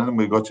there, Shannon.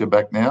 We got you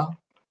back now.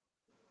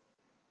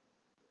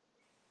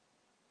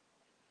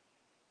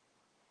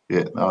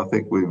 Yeah, no, I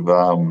think we've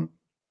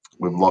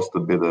lost a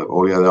bit of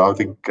audio there. I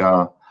think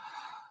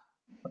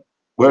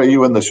where are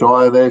you in the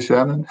Shire there,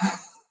 Shannon?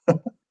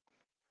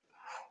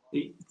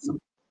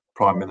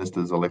 Prime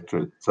Minister's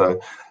electorate. So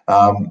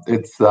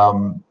it's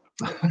I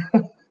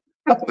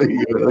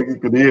think you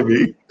can hear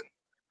me.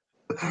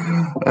 It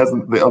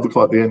looks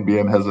like the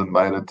NBN hasn't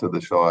made it to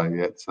the Shire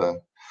yet.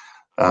 So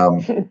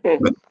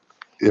but,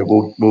 yeah,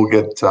 we'll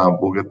get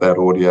that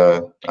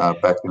audio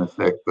back in a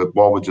sec. But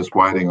while we're just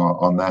waiting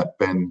on that,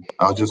 Ben,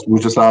 we were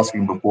just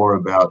asking before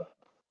about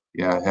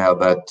how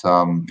that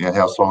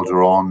how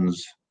Soldier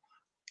On's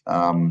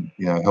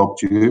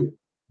helped you.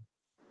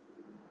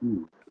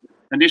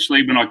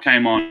 Initially, when I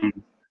came on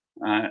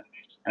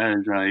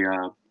as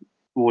a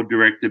board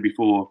director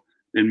before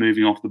then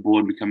moving off the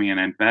board and becoming an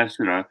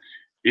ambassador,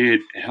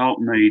 it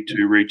helped me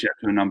to reach out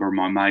to a number of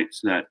my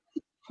mates that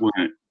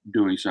weren't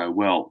doing so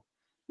well.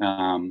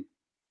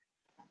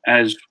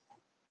 As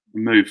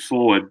we moved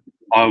forward,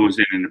 I was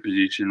then in a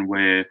position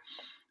where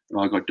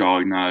I got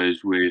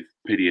diagnosed with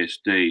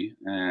PTSD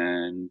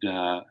and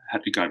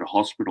had to go to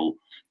hospital.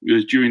 It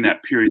was during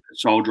that period that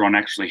Soldier On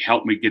actually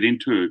helped me get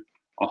into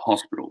a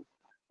hospital,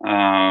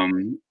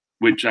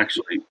 which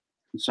actually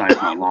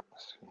saved my life.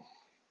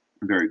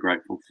 I'm very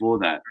grateful for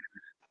that.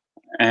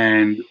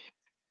 And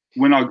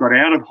when I got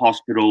out of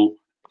hospital,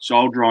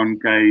 Soldier On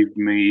gave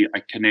me a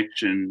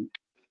connection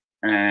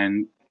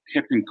and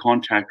kept in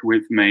contact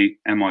with me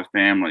and my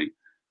family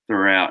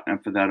throughout.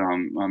 And for that,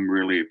 I'm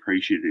really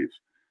appreciative.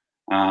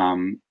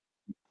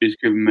 It's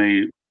given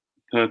me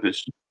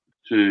purpose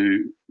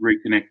to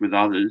reconnect with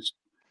others,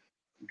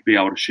 to be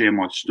able to share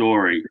my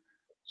story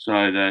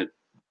so that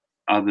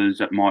others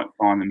that might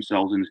find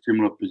themselves in a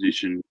similar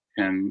position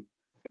can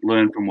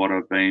learn from what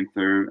I've been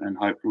through and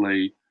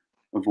hopefully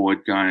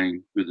avoid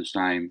going through the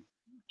same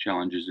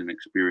challenges and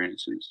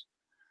experiences.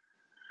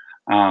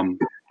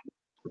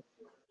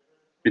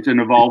 It's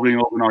an evolving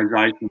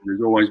organisation.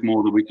 There's always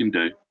more that we can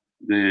do.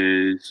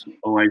 There's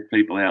always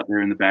people out there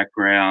in the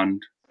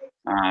background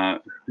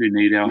who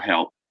need our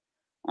help,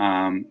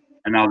 and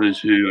others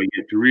who are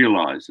yet to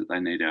realise that they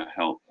need our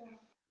help.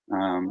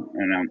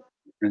 And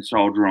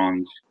Soldier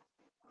On's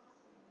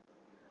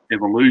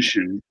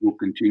evolution will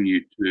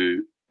continue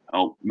to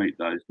help meet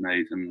those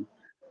needs. And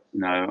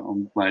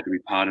I'm glad to be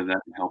part of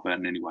that and help out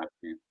in any way I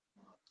can.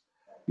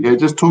 Yeah,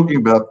 just talking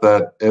about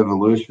that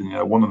evolution,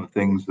 one of the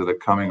things that are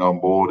coming on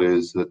board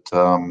is that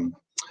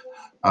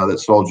that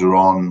Soldier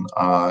On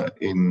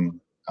in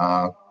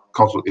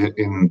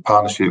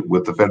partnership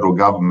with the federal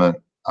government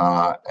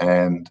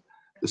and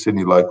the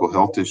Sydney Local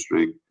Health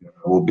District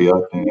will be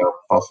opening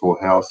up Fussell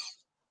House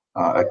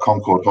at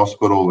Concord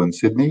Hospital in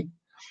Sydney.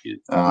 Yes.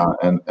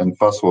 And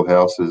Fussell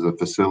House is a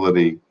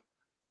facility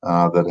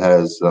that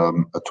has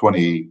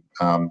 20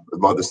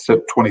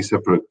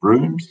 separate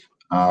rooms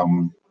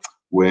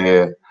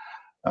where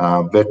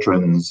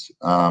veterans,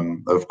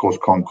 of course,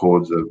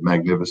 Concord's a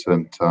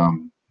magnificent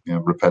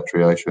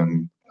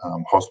repatriation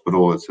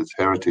hospital. It's its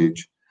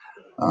heritage,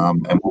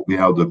 and we'll be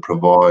able to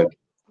provide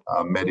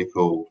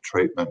medical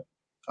treatment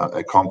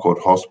at Concord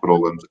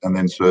Hospital and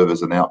then serve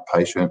as an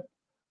outpatient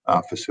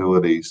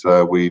facility.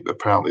 So we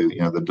apparently,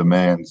 the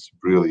demand's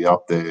really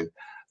up there.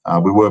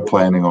 We were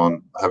planning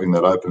on having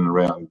that open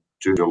around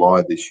June,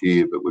 July this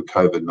year, but with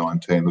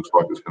COVID-19, looks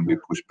like it's going to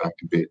be pushed back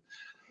a bit.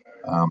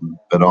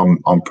 But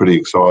I'm pretty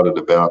excited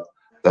about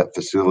that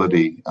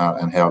facility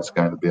and how it's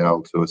going to be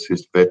able to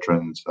assist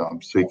veterans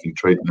seeking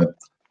treatment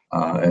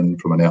and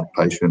from an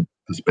outpatient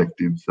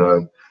perspective.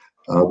 So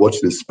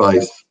watch this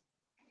space.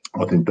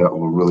 I think that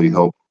will really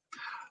help.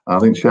 I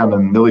think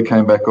Shannon Millie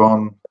came back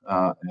on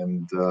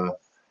and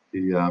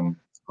it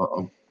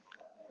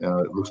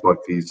looks like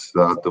his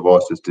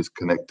device is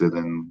disconnected,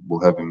 and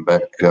we'll have him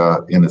back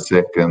in a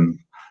sec and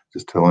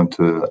just tell him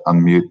to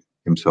unmute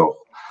himself.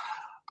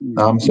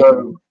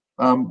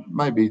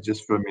 Maybe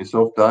just from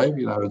yourself, Dave,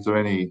 is there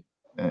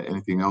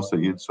anything else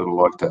that you'd sort of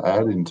like to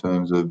add in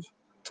terms of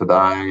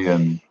today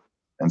and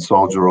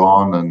Soldier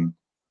On, and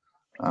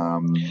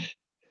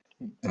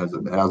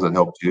how's it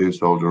helped you,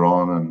 Soldier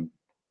On? And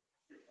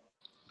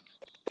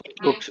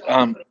look,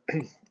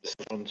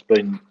 it's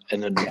been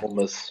an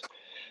enormous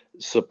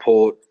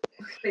support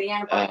for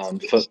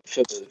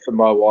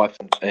my wife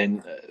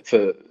and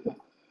for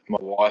my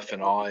wife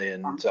and I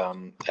and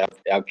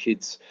our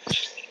kids.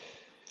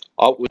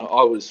 When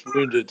I was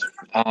wounded,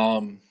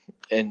 and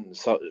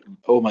so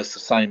almost the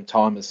same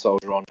time as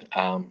Soldier On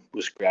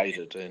was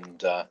created,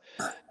 and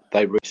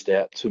they reached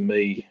out to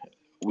me,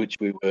 which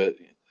we were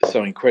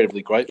so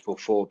incredibly grateful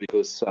for,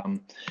 because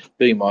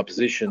being my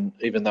position,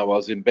 even though I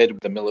was embedded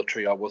with the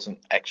military, I wasn't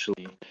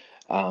actually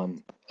a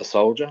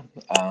soldier.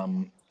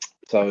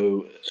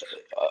 So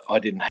I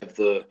didn't have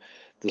the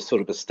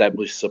sort of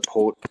established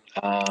support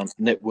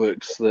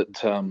networks that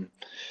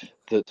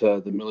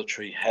the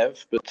military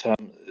have. But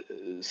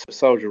so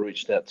Soldier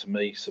reached out to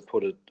me,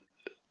 supported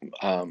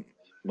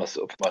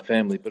myself, my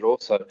family, but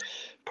also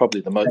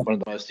probably one of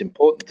the most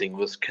important thing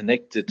was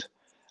connected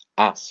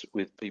us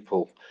with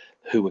people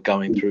who were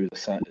going through the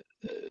same,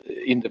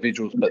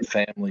 individuals, but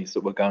families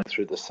that were going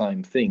through the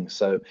same thing.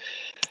 So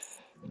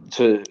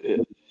to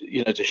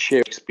to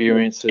share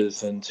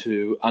experiences and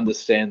to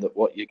understand that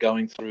what you're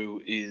going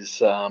through is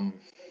that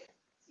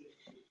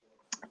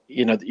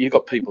you've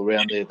got people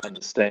around there that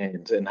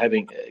understand, and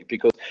having,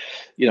 because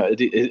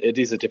it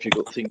is a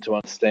difficult thing to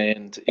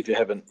understand if you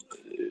haven't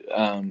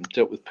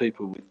dealt with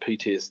people with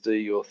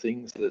PTSD or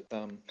things that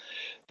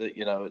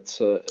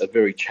it's a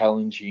very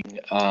challenging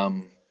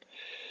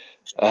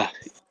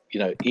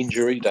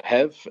injury to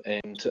have,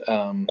 and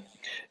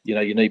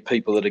you need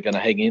people that are going to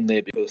hang in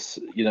there, because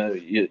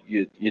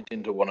you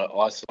tend to want to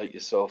isolate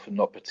yourself and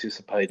not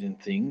participate in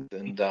things,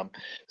 and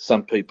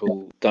some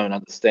people don't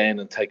understand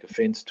and take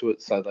offence to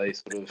it, so they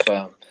sort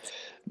of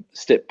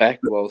step back.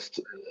 Whilst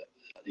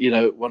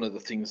one of the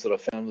things that I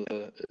found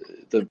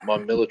with my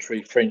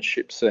military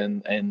friendships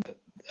and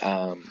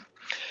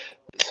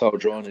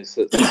soldier on is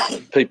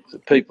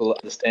that people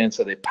understand,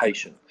 so they're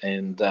patient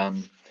and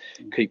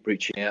keep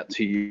reaching out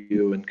to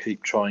you and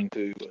keep trying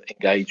to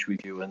engage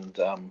with you, and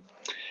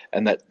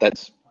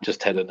that's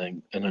just had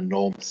an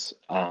enormous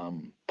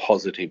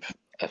positive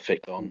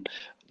effect on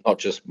not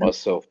just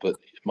myself but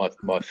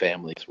my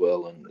family as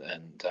well,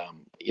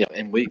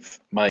 and we've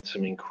made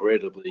some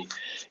incredibly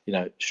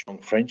strong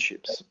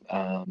friendships,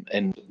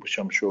 and which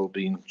I'm sure will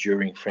be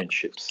enduring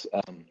friendships,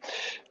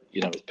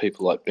 with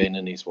people like Ben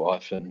and his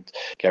wife and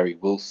Gary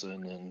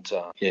Wilson, and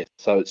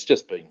so it's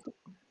just been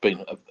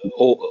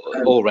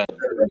all around a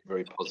very,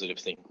 very positive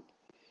thing.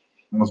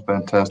 That's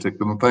fantastic,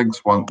 and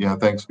thanks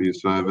thanks for your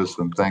service,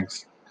 and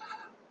thanks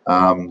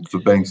for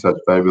being such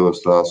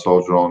fabulous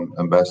soldier on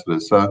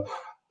ambassadors. So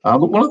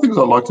one of the things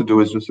I'd like to do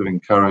is just sort of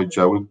encourage,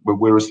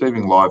 we're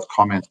receiving live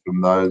comments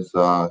from those who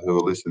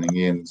are listening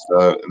in,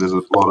 so there's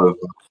a lot of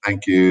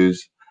thank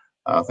yous.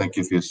 Thank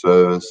you for your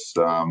service.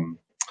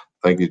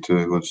 Thank you to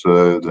who have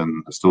served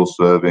and are still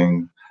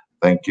serving.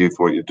 Thank you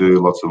for what you do.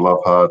 Lots of love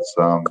hearts.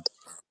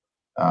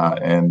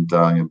 And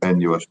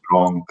Ben, you are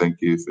strong.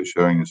 Thank you for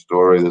sharing your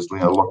story. There's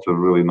lots of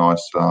really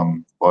nice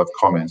live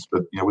comments,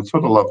 but we'd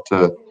sort of love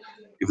to,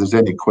 if there's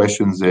any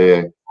questions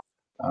there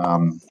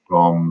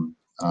from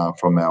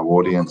our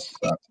audience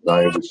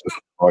today, we'd sort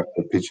of like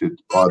to pitch it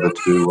either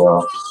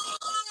to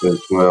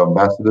our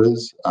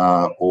ambassadors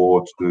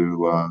or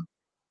to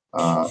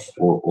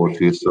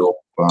yourself,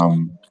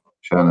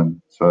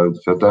 Shannon. So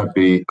don't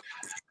be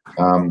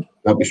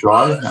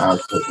shy.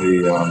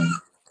 Certainly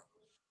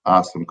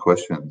ask some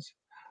questions.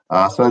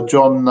 So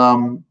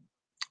John,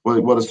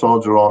 what does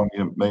soldier on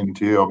mean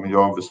to you? I mean,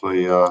 you're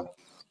obviously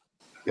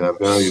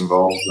very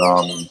involved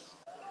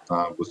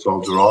with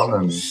soldier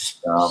on, and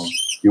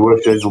you were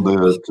scheduled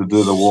to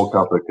do the walk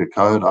up at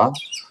Kokoda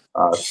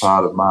as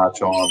part of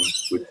March On,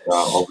 which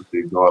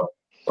obviously got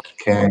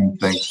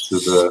canned thanks to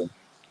the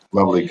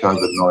lovely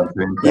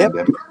COVID-19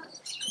 pandemic.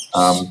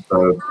 So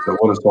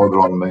what does soldier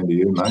on mean to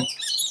you, mate?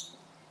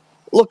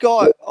 Look,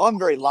 I'm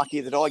very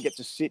lucky that I get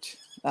to sit,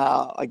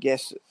 I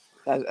guess,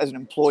 as an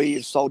employee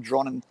of Soldier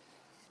On, and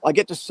I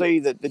get to see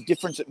the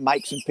difference it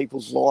makes in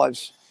people's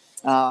lives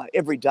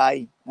every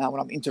day when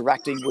I'm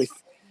interacting with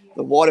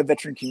the wider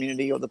veteran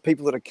community or the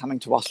people that are coming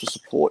to us for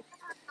support.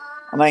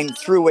 I mean,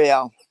 through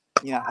our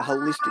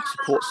holistic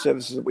support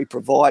services that we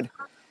provide,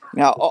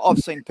 I've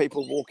seen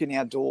people walk in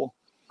our door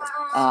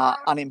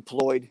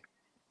unemployed,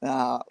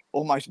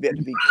 almost about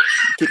to be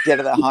kicked out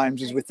of their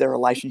homes as with their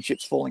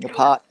relationships falling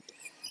apart,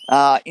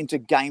 into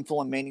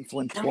gainful and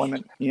meaningful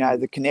employment,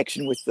 the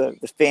connection with the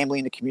family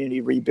and the community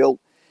rebuilt.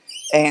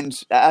 And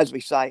as we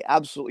say,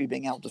 absolutely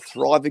being able to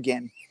thrive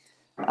again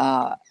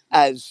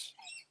as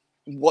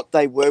what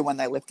they were when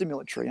they left the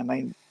military. I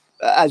mean,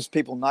 as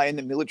people know, in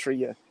the military,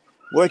 you're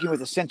working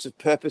with a sense of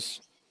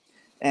purpose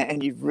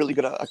and you've really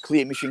got a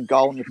clear mission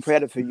goal and you're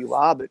proud of who you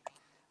are. But,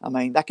 I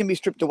mean, that can be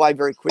stripped away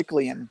very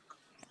quickly. And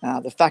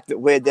the fact that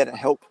we're there to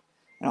help,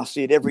 and I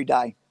see it every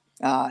day,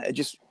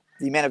 just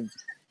the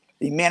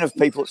amount of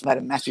people it's made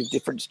a massive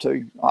difference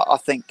to, I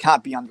think,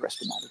 can't be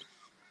underestimated.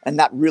 And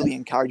that really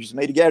encourages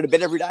me to get out of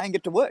bed every day and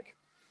get to work.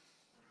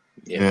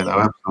 Yeah, no,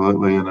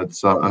 absolutely. And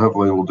it's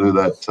hopefully we'll do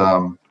that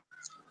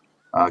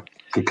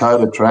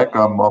Kokoda track.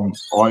 I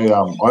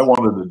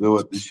wanted to do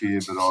it this year,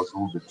 but I was a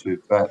little bit too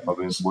fat. I've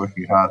been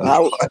working hard to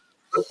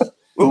try.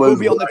 We'll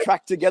be on the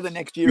track together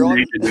next year.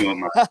 I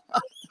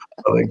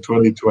think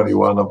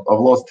 2021, I've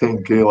lost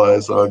 10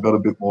 kilos, so I've got a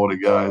bit more to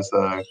go.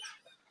 So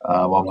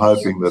I'm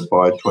hoping that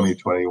by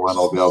 2021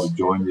 I'll be able to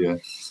join you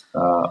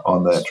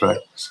on that track.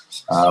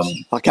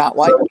 I can't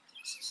wait.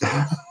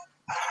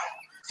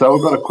 So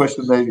we've got a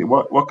question there.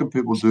 What can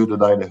people do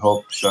today to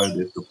help show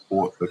their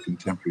support for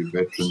contemporary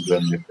veterans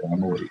and their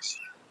families?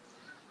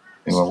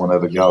 Anyone want to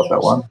have a go at that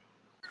one?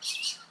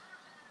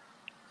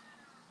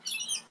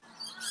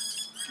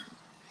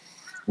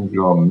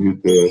 You're on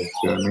mute there,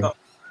 Jeremy.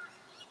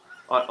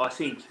 I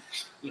think,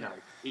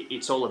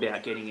 it's all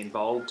about getting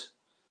involved.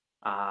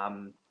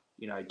 Don't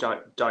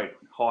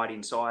hide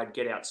inside,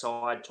 get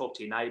outside, talk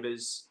to your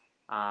neighbours,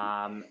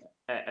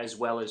 as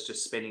well as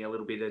just spending a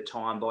little bit of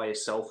time by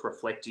yourself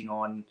reflecting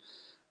on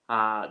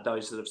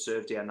those that have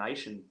served our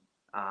nation.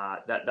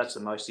 That's the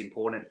most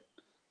important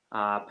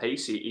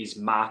piece is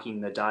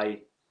marking the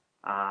day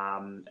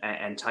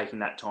and taking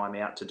that time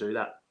out to do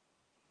that.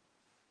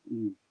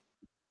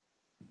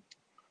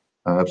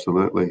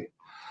 Absolutely.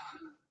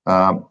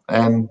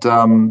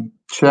 Shannon,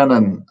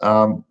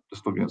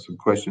 just looking at some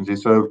questions here.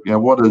 So,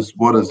 what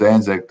does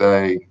Anzac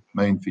Day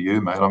mean for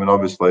you, mate? I mean,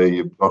 obviously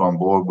you got on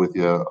board with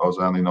your I was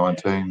only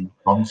 19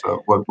 Tom,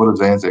 so what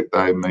does Anzac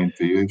Day mean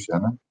for you,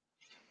 Shannon?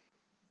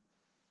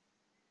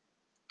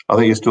 I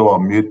think you're still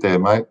on mute there,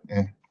 mate.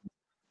 Yeah.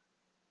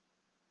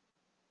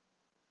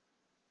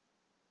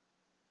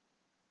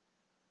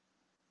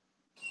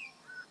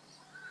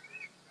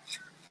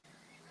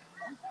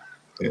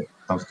 Yeah,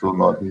 I'm still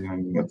not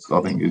hearing it.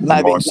 I think you may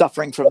have been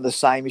suffering from the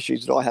same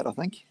issues that I had, I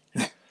think.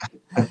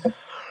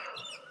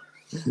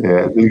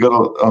 Yeah, you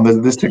got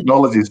this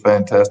technology is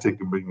fantastic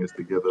in bringing us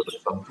together, but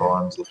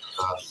sometimes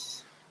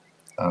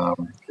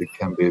it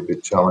can be a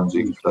bit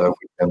challenging. So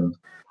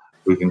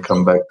we can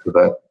come back to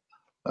that.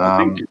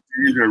 I think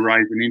Sandra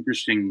raised an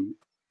interesting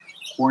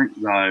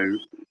point though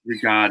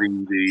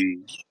regarding the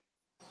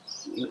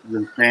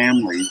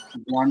family.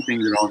 One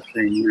thing that I've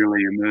seen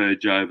really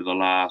emerge over the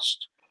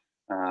last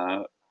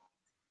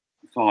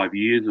 5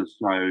 years or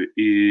so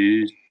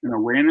is an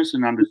awareness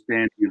and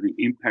understanding of the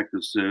impact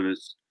of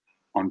service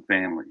on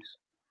families.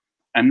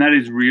 And that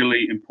is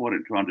really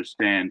important to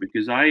understand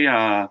because they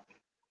are,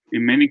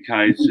 in many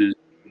cases,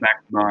 the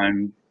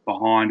backbone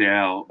behind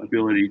our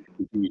ability to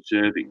continue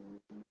serving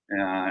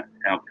our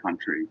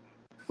country,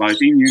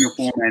 both in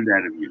uniform and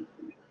out of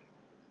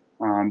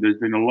uniform. There's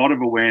been a lot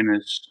of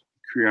awareness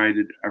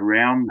created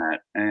around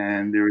that,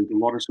 and there is a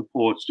lot of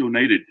support still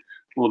needed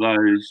for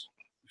those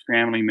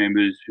family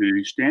members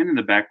who stand in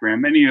the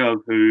background, many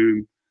of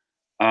whom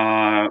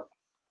are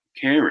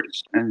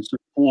carers and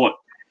support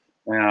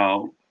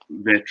our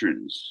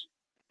veterans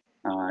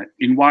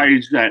in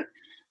ways that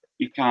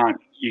you can't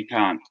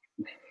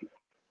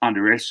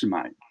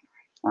underestimate.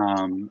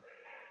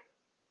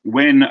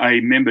 When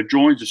a member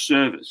joins a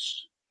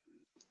service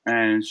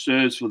and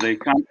serves for their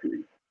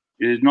country,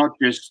 it is not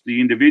just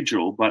the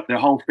individual, but the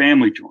whole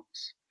family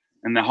joins,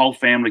 and the whole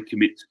family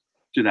commits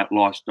to that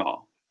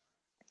lifestyle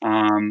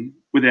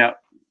without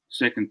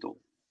second thought,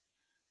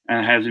 and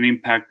it has an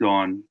impact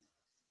on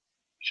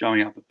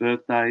showing up at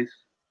birthdays,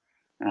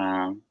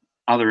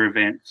 other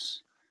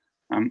events.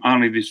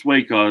 Only this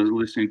week I was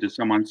listening to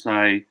someone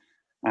say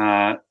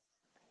how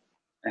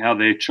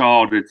their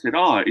child had said,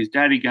 "Oh, is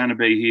Daddy going to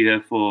be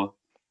here for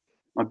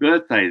my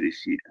birthday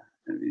this year?"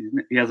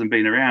 He hasn't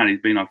been around.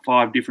 He's been on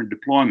 5 different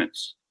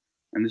deployments,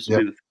 and this will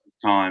be the first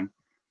time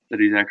that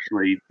he's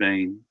actually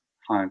been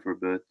home for a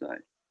birthday.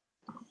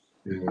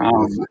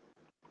 Yeah,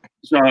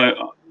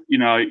 so,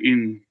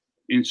 in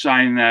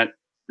saying that,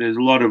 there's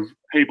a lot of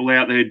people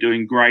out there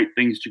doing great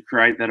things to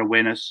create that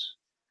awareness.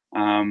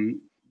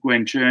 Gwen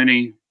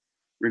Cherney,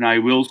 Renee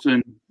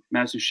Wilson,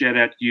 massive shout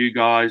out to you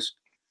guys,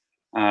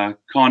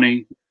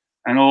 Connie,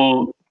 and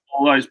all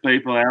those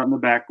people out in the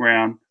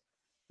background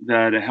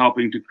that are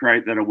helping to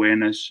create that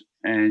awareness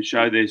and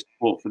show their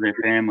support for their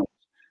families.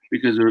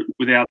 Because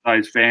without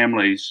those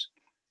families,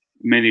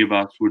 many of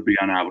us would be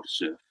unable to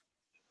serve.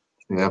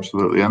 Yeah,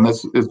 absolutely. And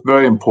it's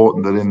very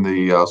important that in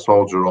the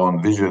Soldier On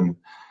vision,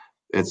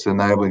 it's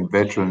enabling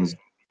veterans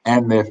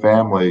and their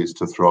families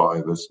to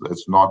thrive.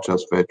 It's not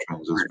just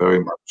veterans, it's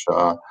very much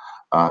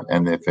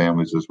and their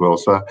families as well.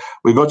 So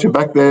we got you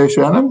back there,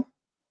 Shannon.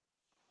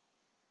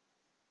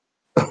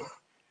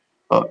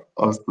 I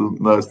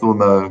still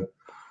know.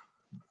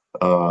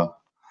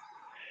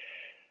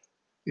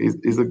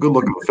 He's a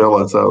good-looking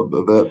fella, so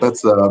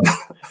that's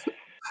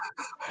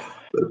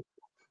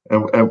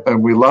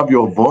and we love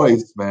your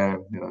voice,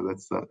 man.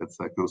 That's so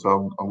cool.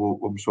 So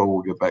I'm sure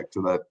we'll get back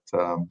to that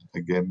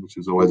again, which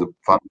is always a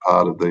fun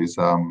part of these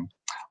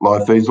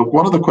live feeds. Look,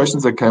 one of the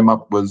questions that came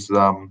up was,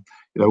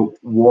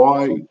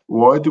 why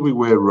do we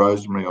wear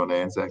rosemary on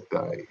Anzac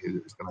Day?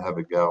 Who's going to have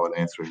a go at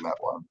answering that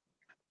one?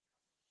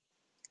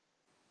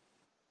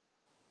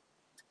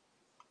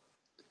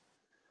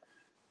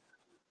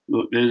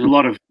 Look, there's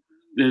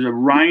a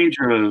range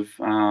of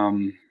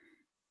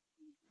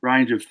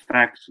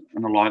facts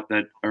and the like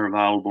that are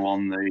available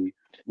on the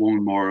War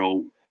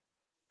Memorial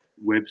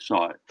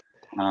website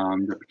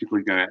that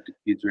particularly go out to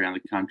kids around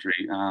the country.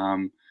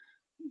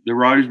 The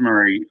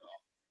rosemary,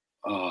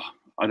 I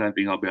don't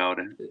think I'll be able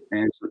to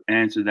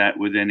answer that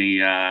with any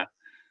what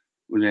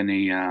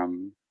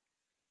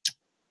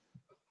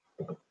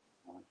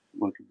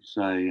could you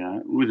say,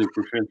 with a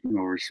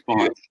professional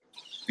response.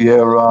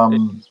 Yeah,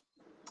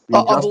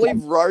 I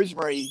believe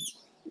rosemary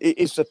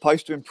is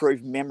supposed to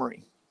improve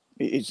memory.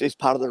 It's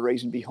part of the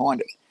reason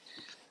behind it.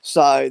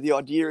 So the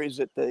idea is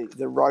that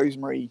the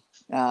rosemary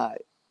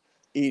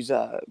is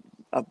a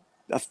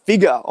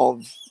figure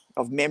of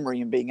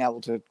memory and being able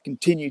to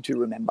continue to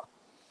remember.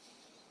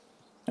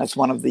 That's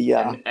one of the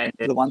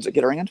ones that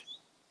get around.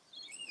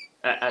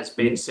 As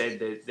Ben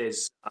said,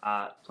 there's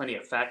plenty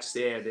of facts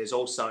there. There's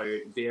also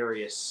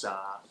various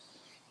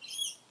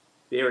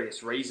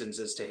reasons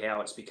as to how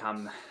it's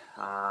become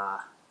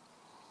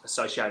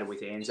associated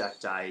with Anzac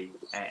Day,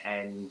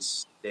 and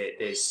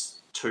there's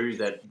two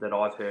that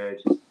I've heard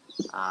in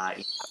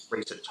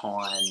recent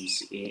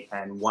times,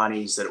 and one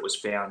is that it was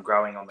found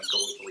growing on the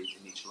Gallipoli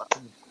Peninsula.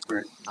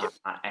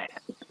 And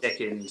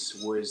second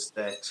was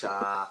that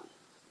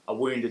a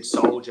wounded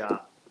soldier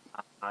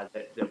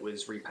that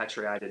was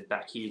repatriated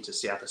back here to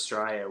South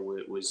Australia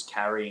was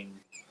carrying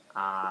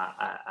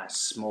a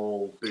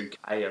small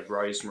bouquet of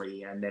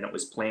rosemary, and then it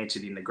was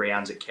planted in the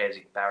grounds at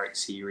Keswick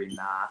Barracks here in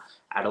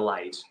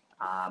Adelaide.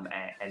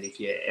 And if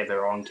you're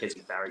ever on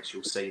Keswick Barracks,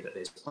 you'll see that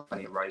there's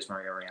plenty of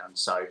rosemary around.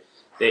 So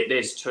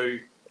there's two.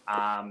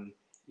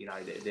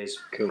 There's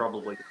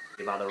probably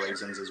other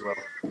reasons as well.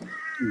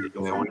 That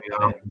you'll find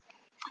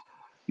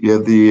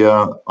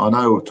I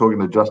know we're talking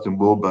to Justin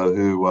Wilbur,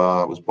 who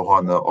was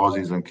behind the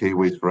Aussies and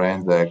Kiwis for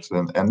ANZACs,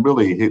 and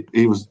really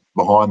he was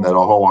behind that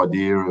whole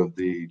idea of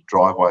the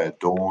Driveway at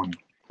Dawn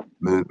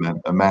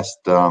movement.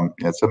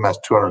 It's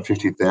amassed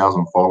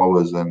 250,000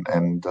 followers,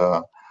 and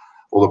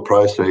all the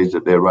proceeds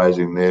that they're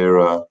raising there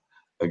are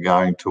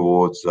going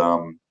towards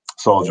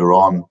Soldier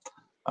On,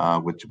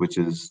 which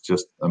is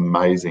just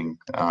amazing.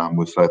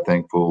 We're so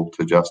thankful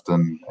to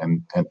Justin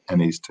and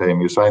his team.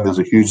 You're saying there's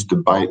a huge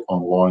debate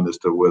online as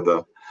to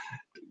whether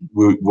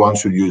one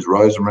should use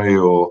rosemary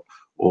or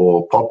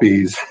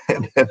poppies,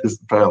 and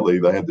apparently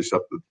they had to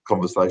shut the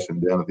conversation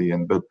down at the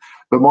end. But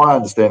my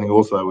understanding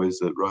also is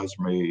that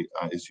rosemary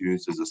is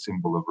used as a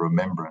symbol of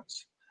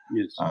remembrance.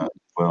 Yes. As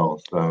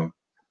well. So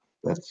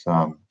that's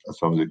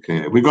obviously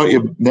clear. We got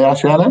you now,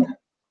 Shannon?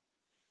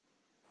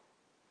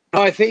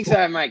 I think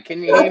so, mate.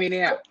 Can you hear me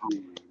now?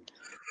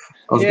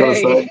 I was going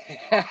to say,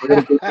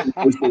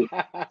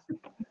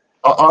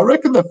 I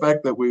reckon the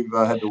fact that we've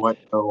had to wait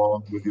so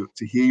long with you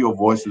to hear your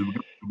voices, we're going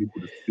to be able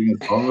to sing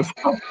a song or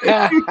something.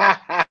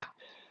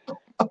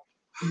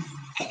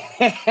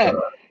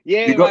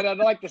 Yeah, mate. I'd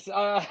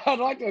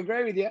like to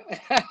agree with you.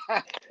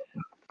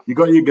 You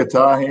got your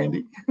guitar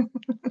handy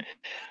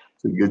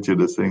to get you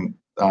to sing.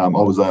 I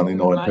was only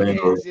 19. Mate,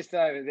 it's just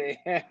over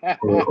there.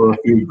 or a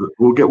few,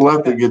 we'll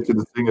have to get you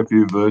to sing a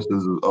few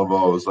verses of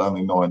I was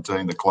only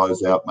 19 to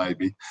close out,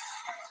 maybe.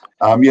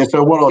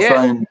 So what I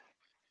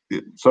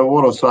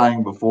was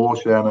saying before,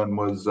 Shannon,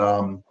 was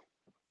now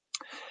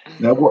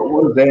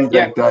what does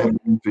ANZAC Day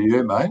mean for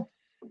you, mate?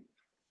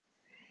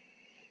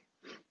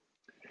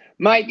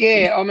 Mate,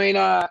 yeah, I mean,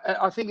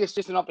 I think it's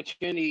just an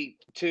opportunity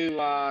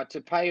to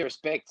pay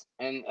respect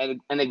and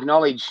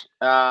acknowledge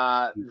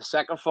the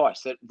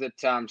sacrifice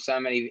that so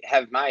many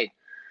have made.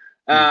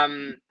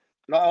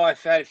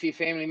 I've had a few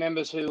family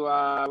members who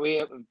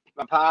my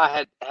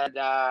pa had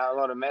a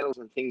lot of medals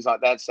and things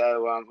like that,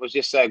 so it was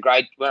just so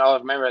great when I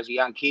remember as a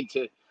young kid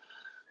to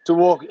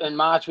walk and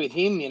march with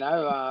him,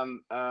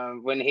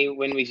 when he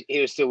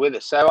was still with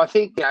us. So I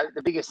think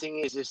the biggest thing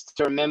is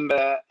to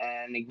remember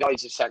and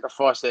acknowledge the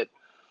sacrifice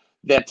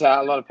that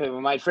a lot of people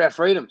made for our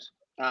freedoms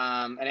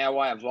and our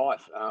way of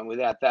life.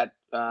 Without that,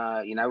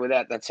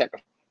 without that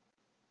sacrifice.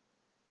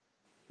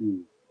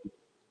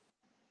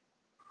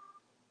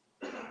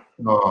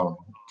 Oh,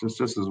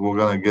 just as we're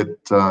going to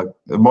get.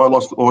 Am I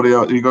lost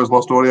audio? You guys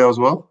lost audio as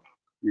well?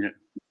 Yeah.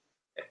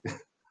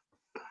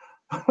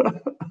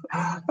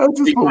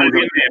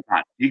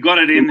 You got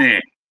it in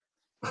there.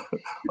 I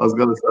was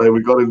going to say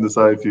we got him to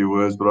say a few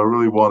words, but I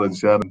really wanted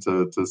Shannon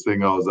to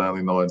sing I was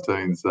only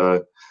 19.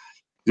 So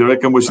do you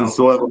reckon we should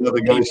still have another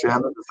go,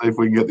 Shannon, to see if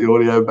we can get the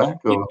audio back?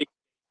 Or?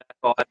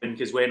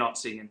 Because we're not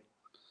singing.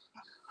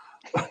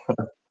 With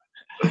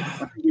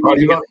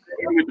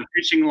the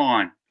fishing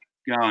line.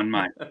 Go on,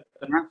 mate.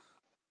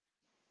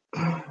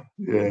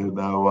 Yeah,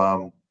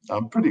 no,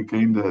 I'm pretty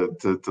keen to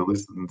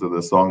listen to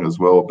the song as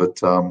well, but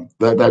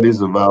that is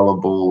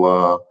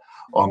available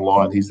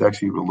online. He's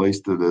actually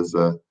released it as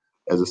a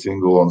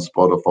single on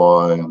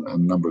Spotify and a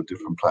number of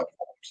different platforms.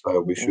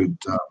 So we should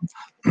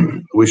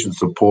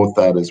support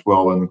that as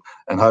well, and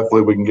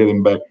hopefully we can get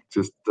him back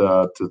just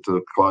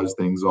to close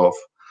things off.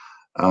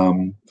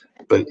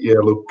 But yeah,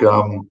 look,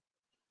 I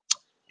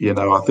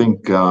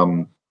think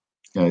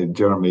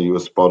Jeremy, you were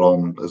spot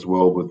on as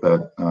well with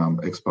that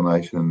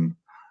explanation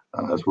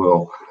as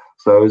well.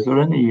 So is there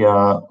any,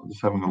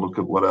 just having a look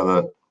at what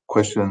other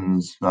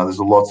questions, there's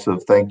lots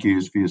of thank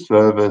yous for your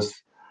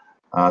service.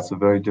 It's a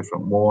very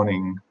different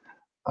morning.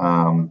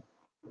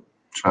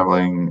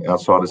 Travelling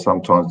outside is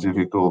sometimes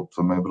difficult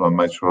for me, but I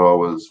made sure I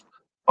was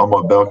on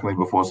my balcony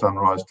before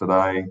sunrise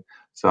today.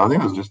 So I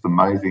think it was just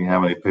amazing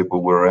how many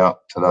people were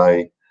out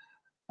today.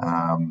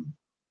 And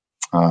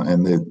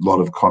there are a lot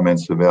of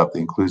comments about the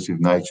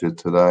inclusive nature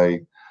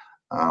today.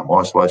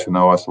 Isolation,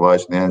 no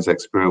isolation. The ANZAC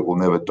spirit will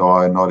never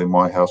die, not in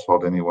my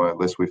household anyway,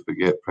 unless we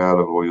forget. Proud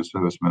of all your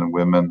servicemen and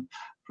women.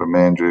 From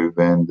Andrew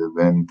Van de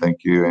Ven.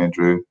 Thank you,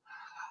 Andrew.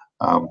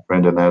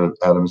 Brendan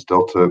Adams,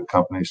 Delta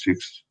Company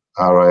 6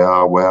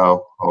 RAR.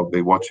 Wow, I'll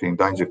be watching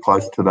Danger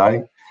Close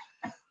today.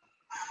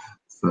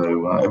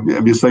 So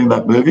have you seen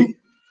that movie?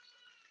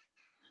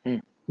 Hey,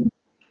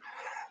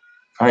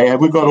 have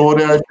we got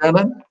audio,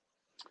 Shannon?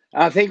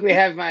 I think we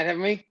have, mate,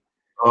 haven't we?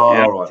 Oh,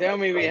 all right. Tell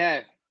me we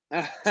have.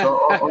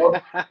 So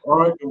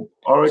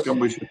I reckon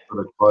we should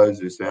sort of close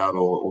this out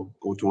or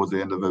towards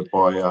the end of it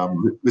by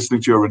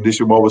listening to your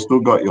rendition while we've still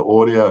got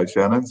your audio,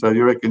 Shannon. So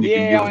you reckon you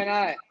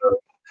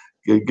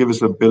can give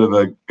us a bit of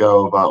a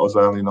go of I Was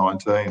Only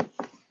 19?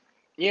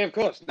 Yeah, of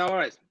course. No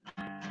worries.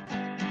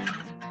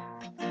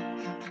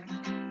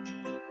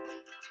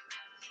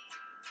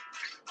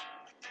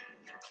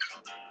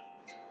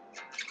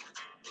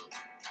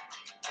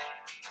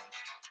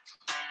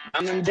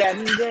 Mum and Dad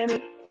and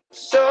Danny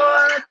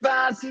saw us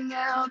passing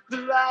out the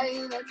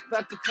rain at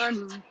Bucket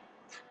Tunnel. It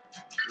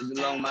was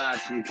a long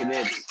march from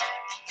cadets.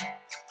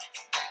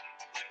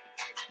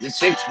 The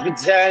 6th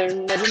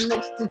battalion had a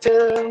next to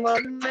turn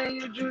while the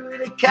major drew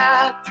the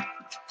car.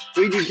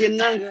 We just getting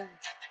younger,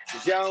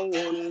 y'all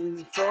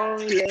wanting for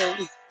you.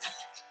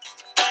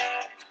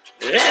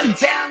 In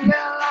town,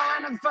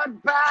 Carolina,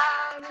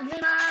 football, and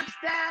then I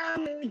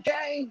down the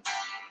gate.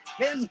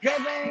 His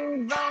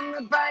clipping from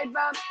the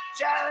paper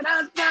showed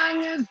us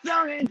down your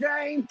story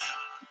train.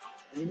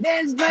 And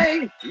there's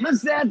me,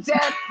 mustache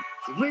tap,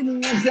 with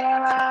your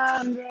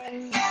salad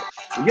brain.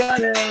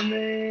 Gotta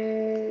be.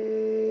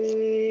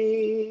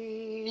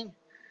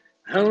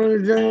 I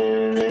was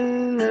only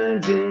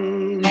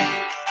 19.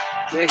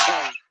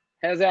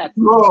 How's that?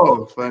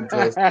 Oh,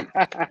 fantastic.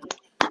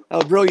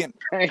 Oh, brilliant.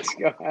 Thanks,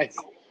 guys.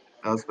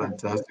 That was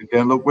fantastic.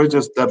 And look, we're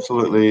just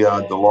absolutely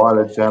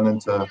delighted, Shannon,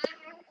 to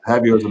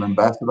have you as an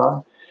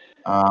ambassador.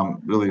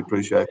 Really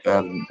appreciate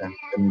that, and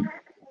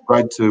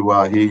great to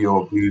hear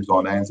your views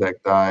on ANZAC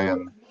Day,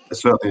 and it's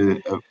certainly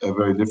a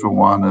very different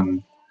one.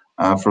 And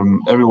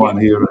from everyone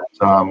here at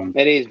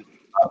it is.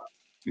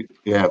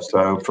 Yeah,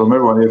 so from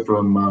everyone here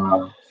from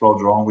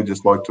Soldier On, we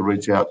just like to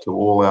reach out to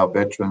all our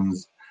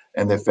veterans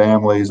and their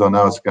families. I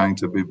know it's going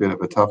to be a bit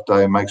of a tough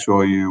day. Make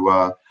sure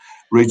you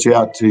reach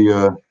out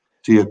to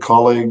your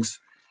colleagues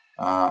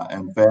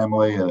and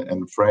family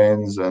and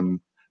friends, and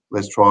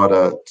let's try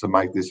to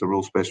make this a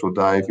real special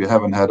day. If you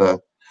haven't had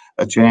a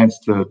chance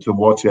to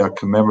watch our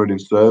commemorative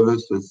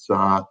service, it's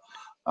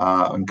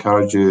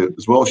encourage you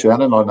as well,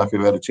 Shannon. I don't know if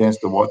you've had a chance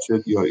to watch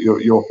it.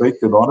 You're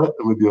featured on it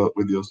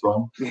with your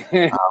song.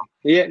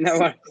 Yeah, no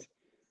worries.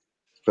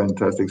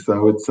 Fantastic.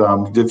 So it's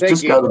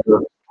just go to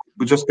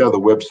the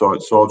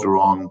website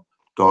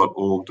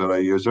soldieron.org.au.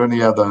 Is there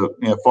any other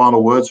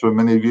final words from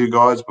any of you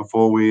guys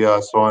before we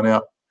sign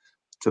out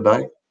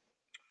today?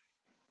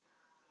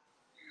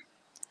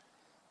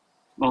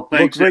 Well,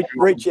 thanks. Look,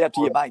 reach out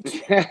to your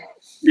mates.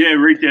 Yeah,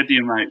 reach out to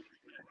your mate.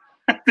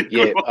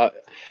 Yeah,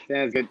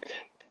 sounds good.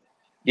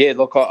 Yeah,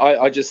 look,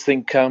 I just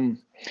think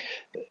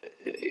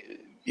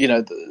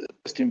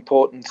it's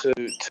important to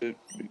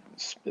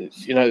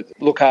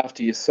look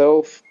after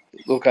yourself,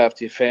 look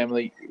after your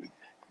family,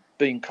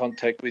 be in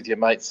contact with your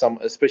mates.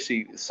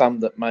 Especially some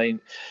that may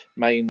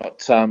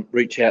not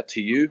reach out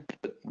to you,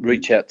 but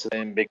reach out to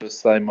them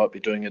because they might be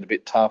doing it a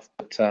bit tough.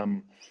 But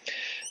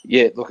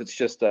yeah, look, it's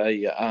just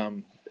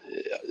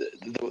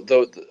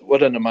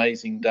what an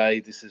amazing day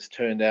this has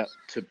turned out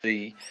to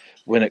be,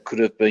 when it could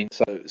have been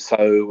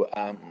so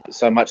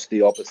much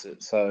the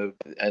opposite. So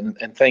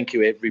and thank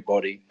you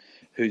everybody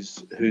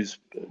who's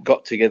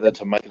got together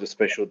to make it a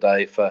special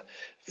day for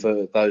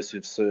those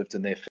who've served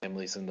and their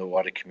families and the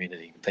wider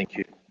community. Thank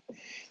you.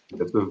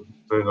 That's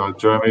very nice.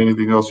 Jeremy,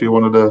 anything else you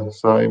wanted to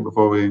say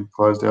before we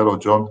closed out, or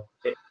John?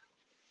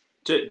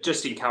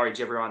 Just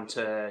encourage everyone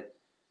to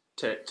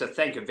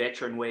thank a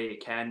veteran where you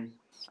can.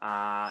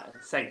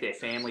 Thank their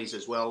families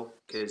as well,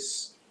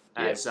 because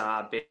as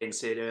Ben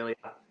said earlier,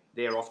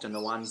 they're often the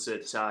ones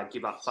that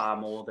give up far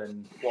more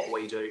than what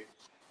we do.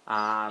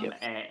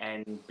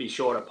 And be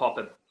sure to pop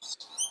a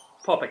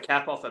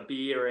cap off a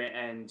beer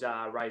and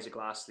raise a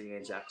glass to the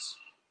ANZACs.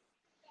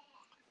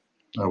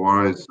 No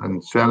worries.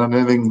 And Shannon,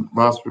 anything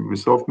last with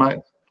yourself, mate?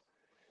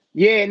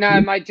 Yeah,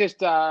 no, mate.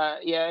 Just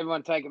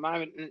everyone take a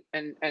moment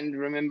and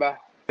remember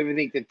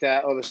everything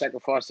that all the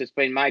sacrifice that's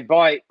been made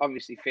by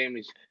obviously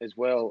families as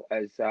well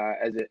as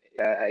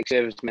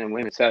ex-servicemen and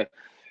women. So,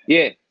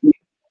 yeah,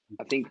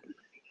 I think.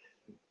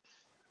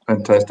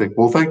 Fantastic.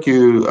 Well, thank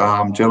you,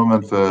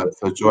 gentlemen, for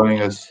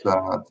joining us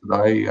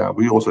today.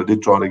 We also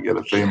did try to get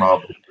a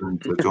female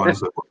to join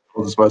us. It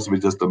was supposed to be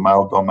just a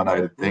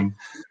male-dominated thing,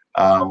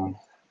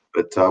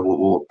 but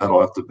that'll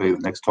have to be the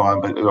next time.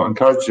 But I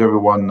encourage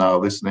everyone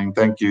listening.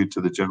 Thank you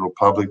to the general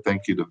public.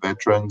 Thank you to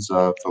veterans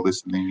for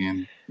listening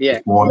in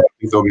this morning. I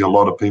think there'll be a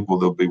lot of people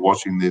that'll be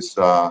watching this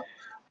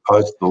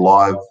post the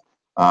live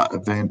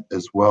event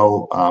as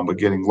well. We're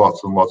getting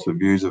lots and lots of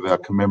views of our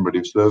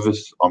commemorative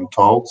service, I'm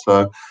told.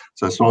 So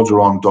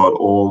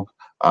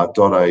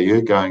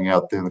soldieron.org.au, going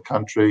out there in the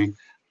country.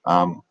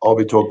 I'll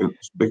be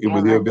speaking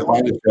with you a bit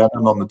later,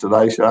 Shannon, on the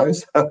Today Show.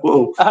 So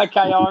we'll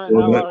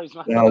no worries,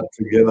 mate.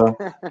 Together.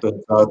 But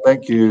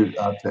thank you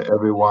to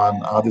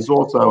everyone. There's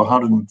also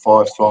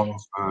 105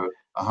 songs for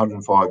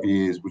 105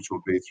 years, which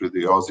will be through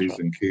the Aussies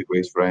and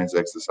Kiwis for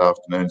ANZACs this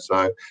afternoon.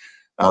 So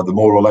the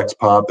more relaxed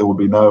part, there will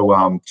be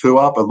no two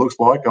up, it looks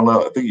like.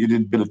 I think you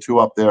did a bit of two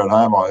up there at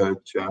home, I heard,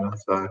 Shannon.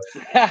 So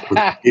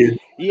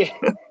yeah.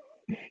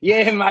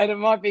 Yeah, mate. It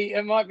might be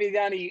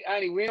the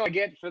only win I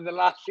get for the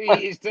last few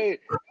years too.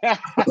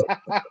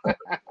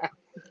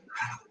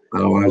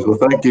 No worries. Well,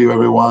 thank you,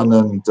 everyone,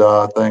 and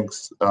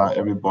thanks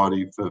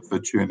everybody for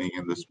tuning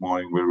in this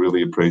morning. We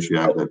really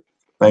appreciate it.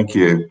 Thank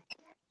you.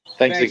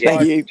 Thanks again.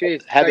 Thank you.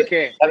 Cheers. Take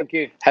care. Thank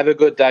you. Have a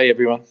good day,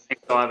 everyone.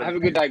 Thanks, Ivan. Have a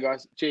good day,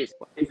 guys. Cheers.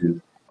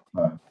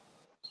 Bye.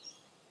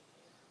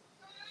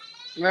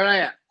 Where are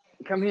you?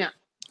 Come here.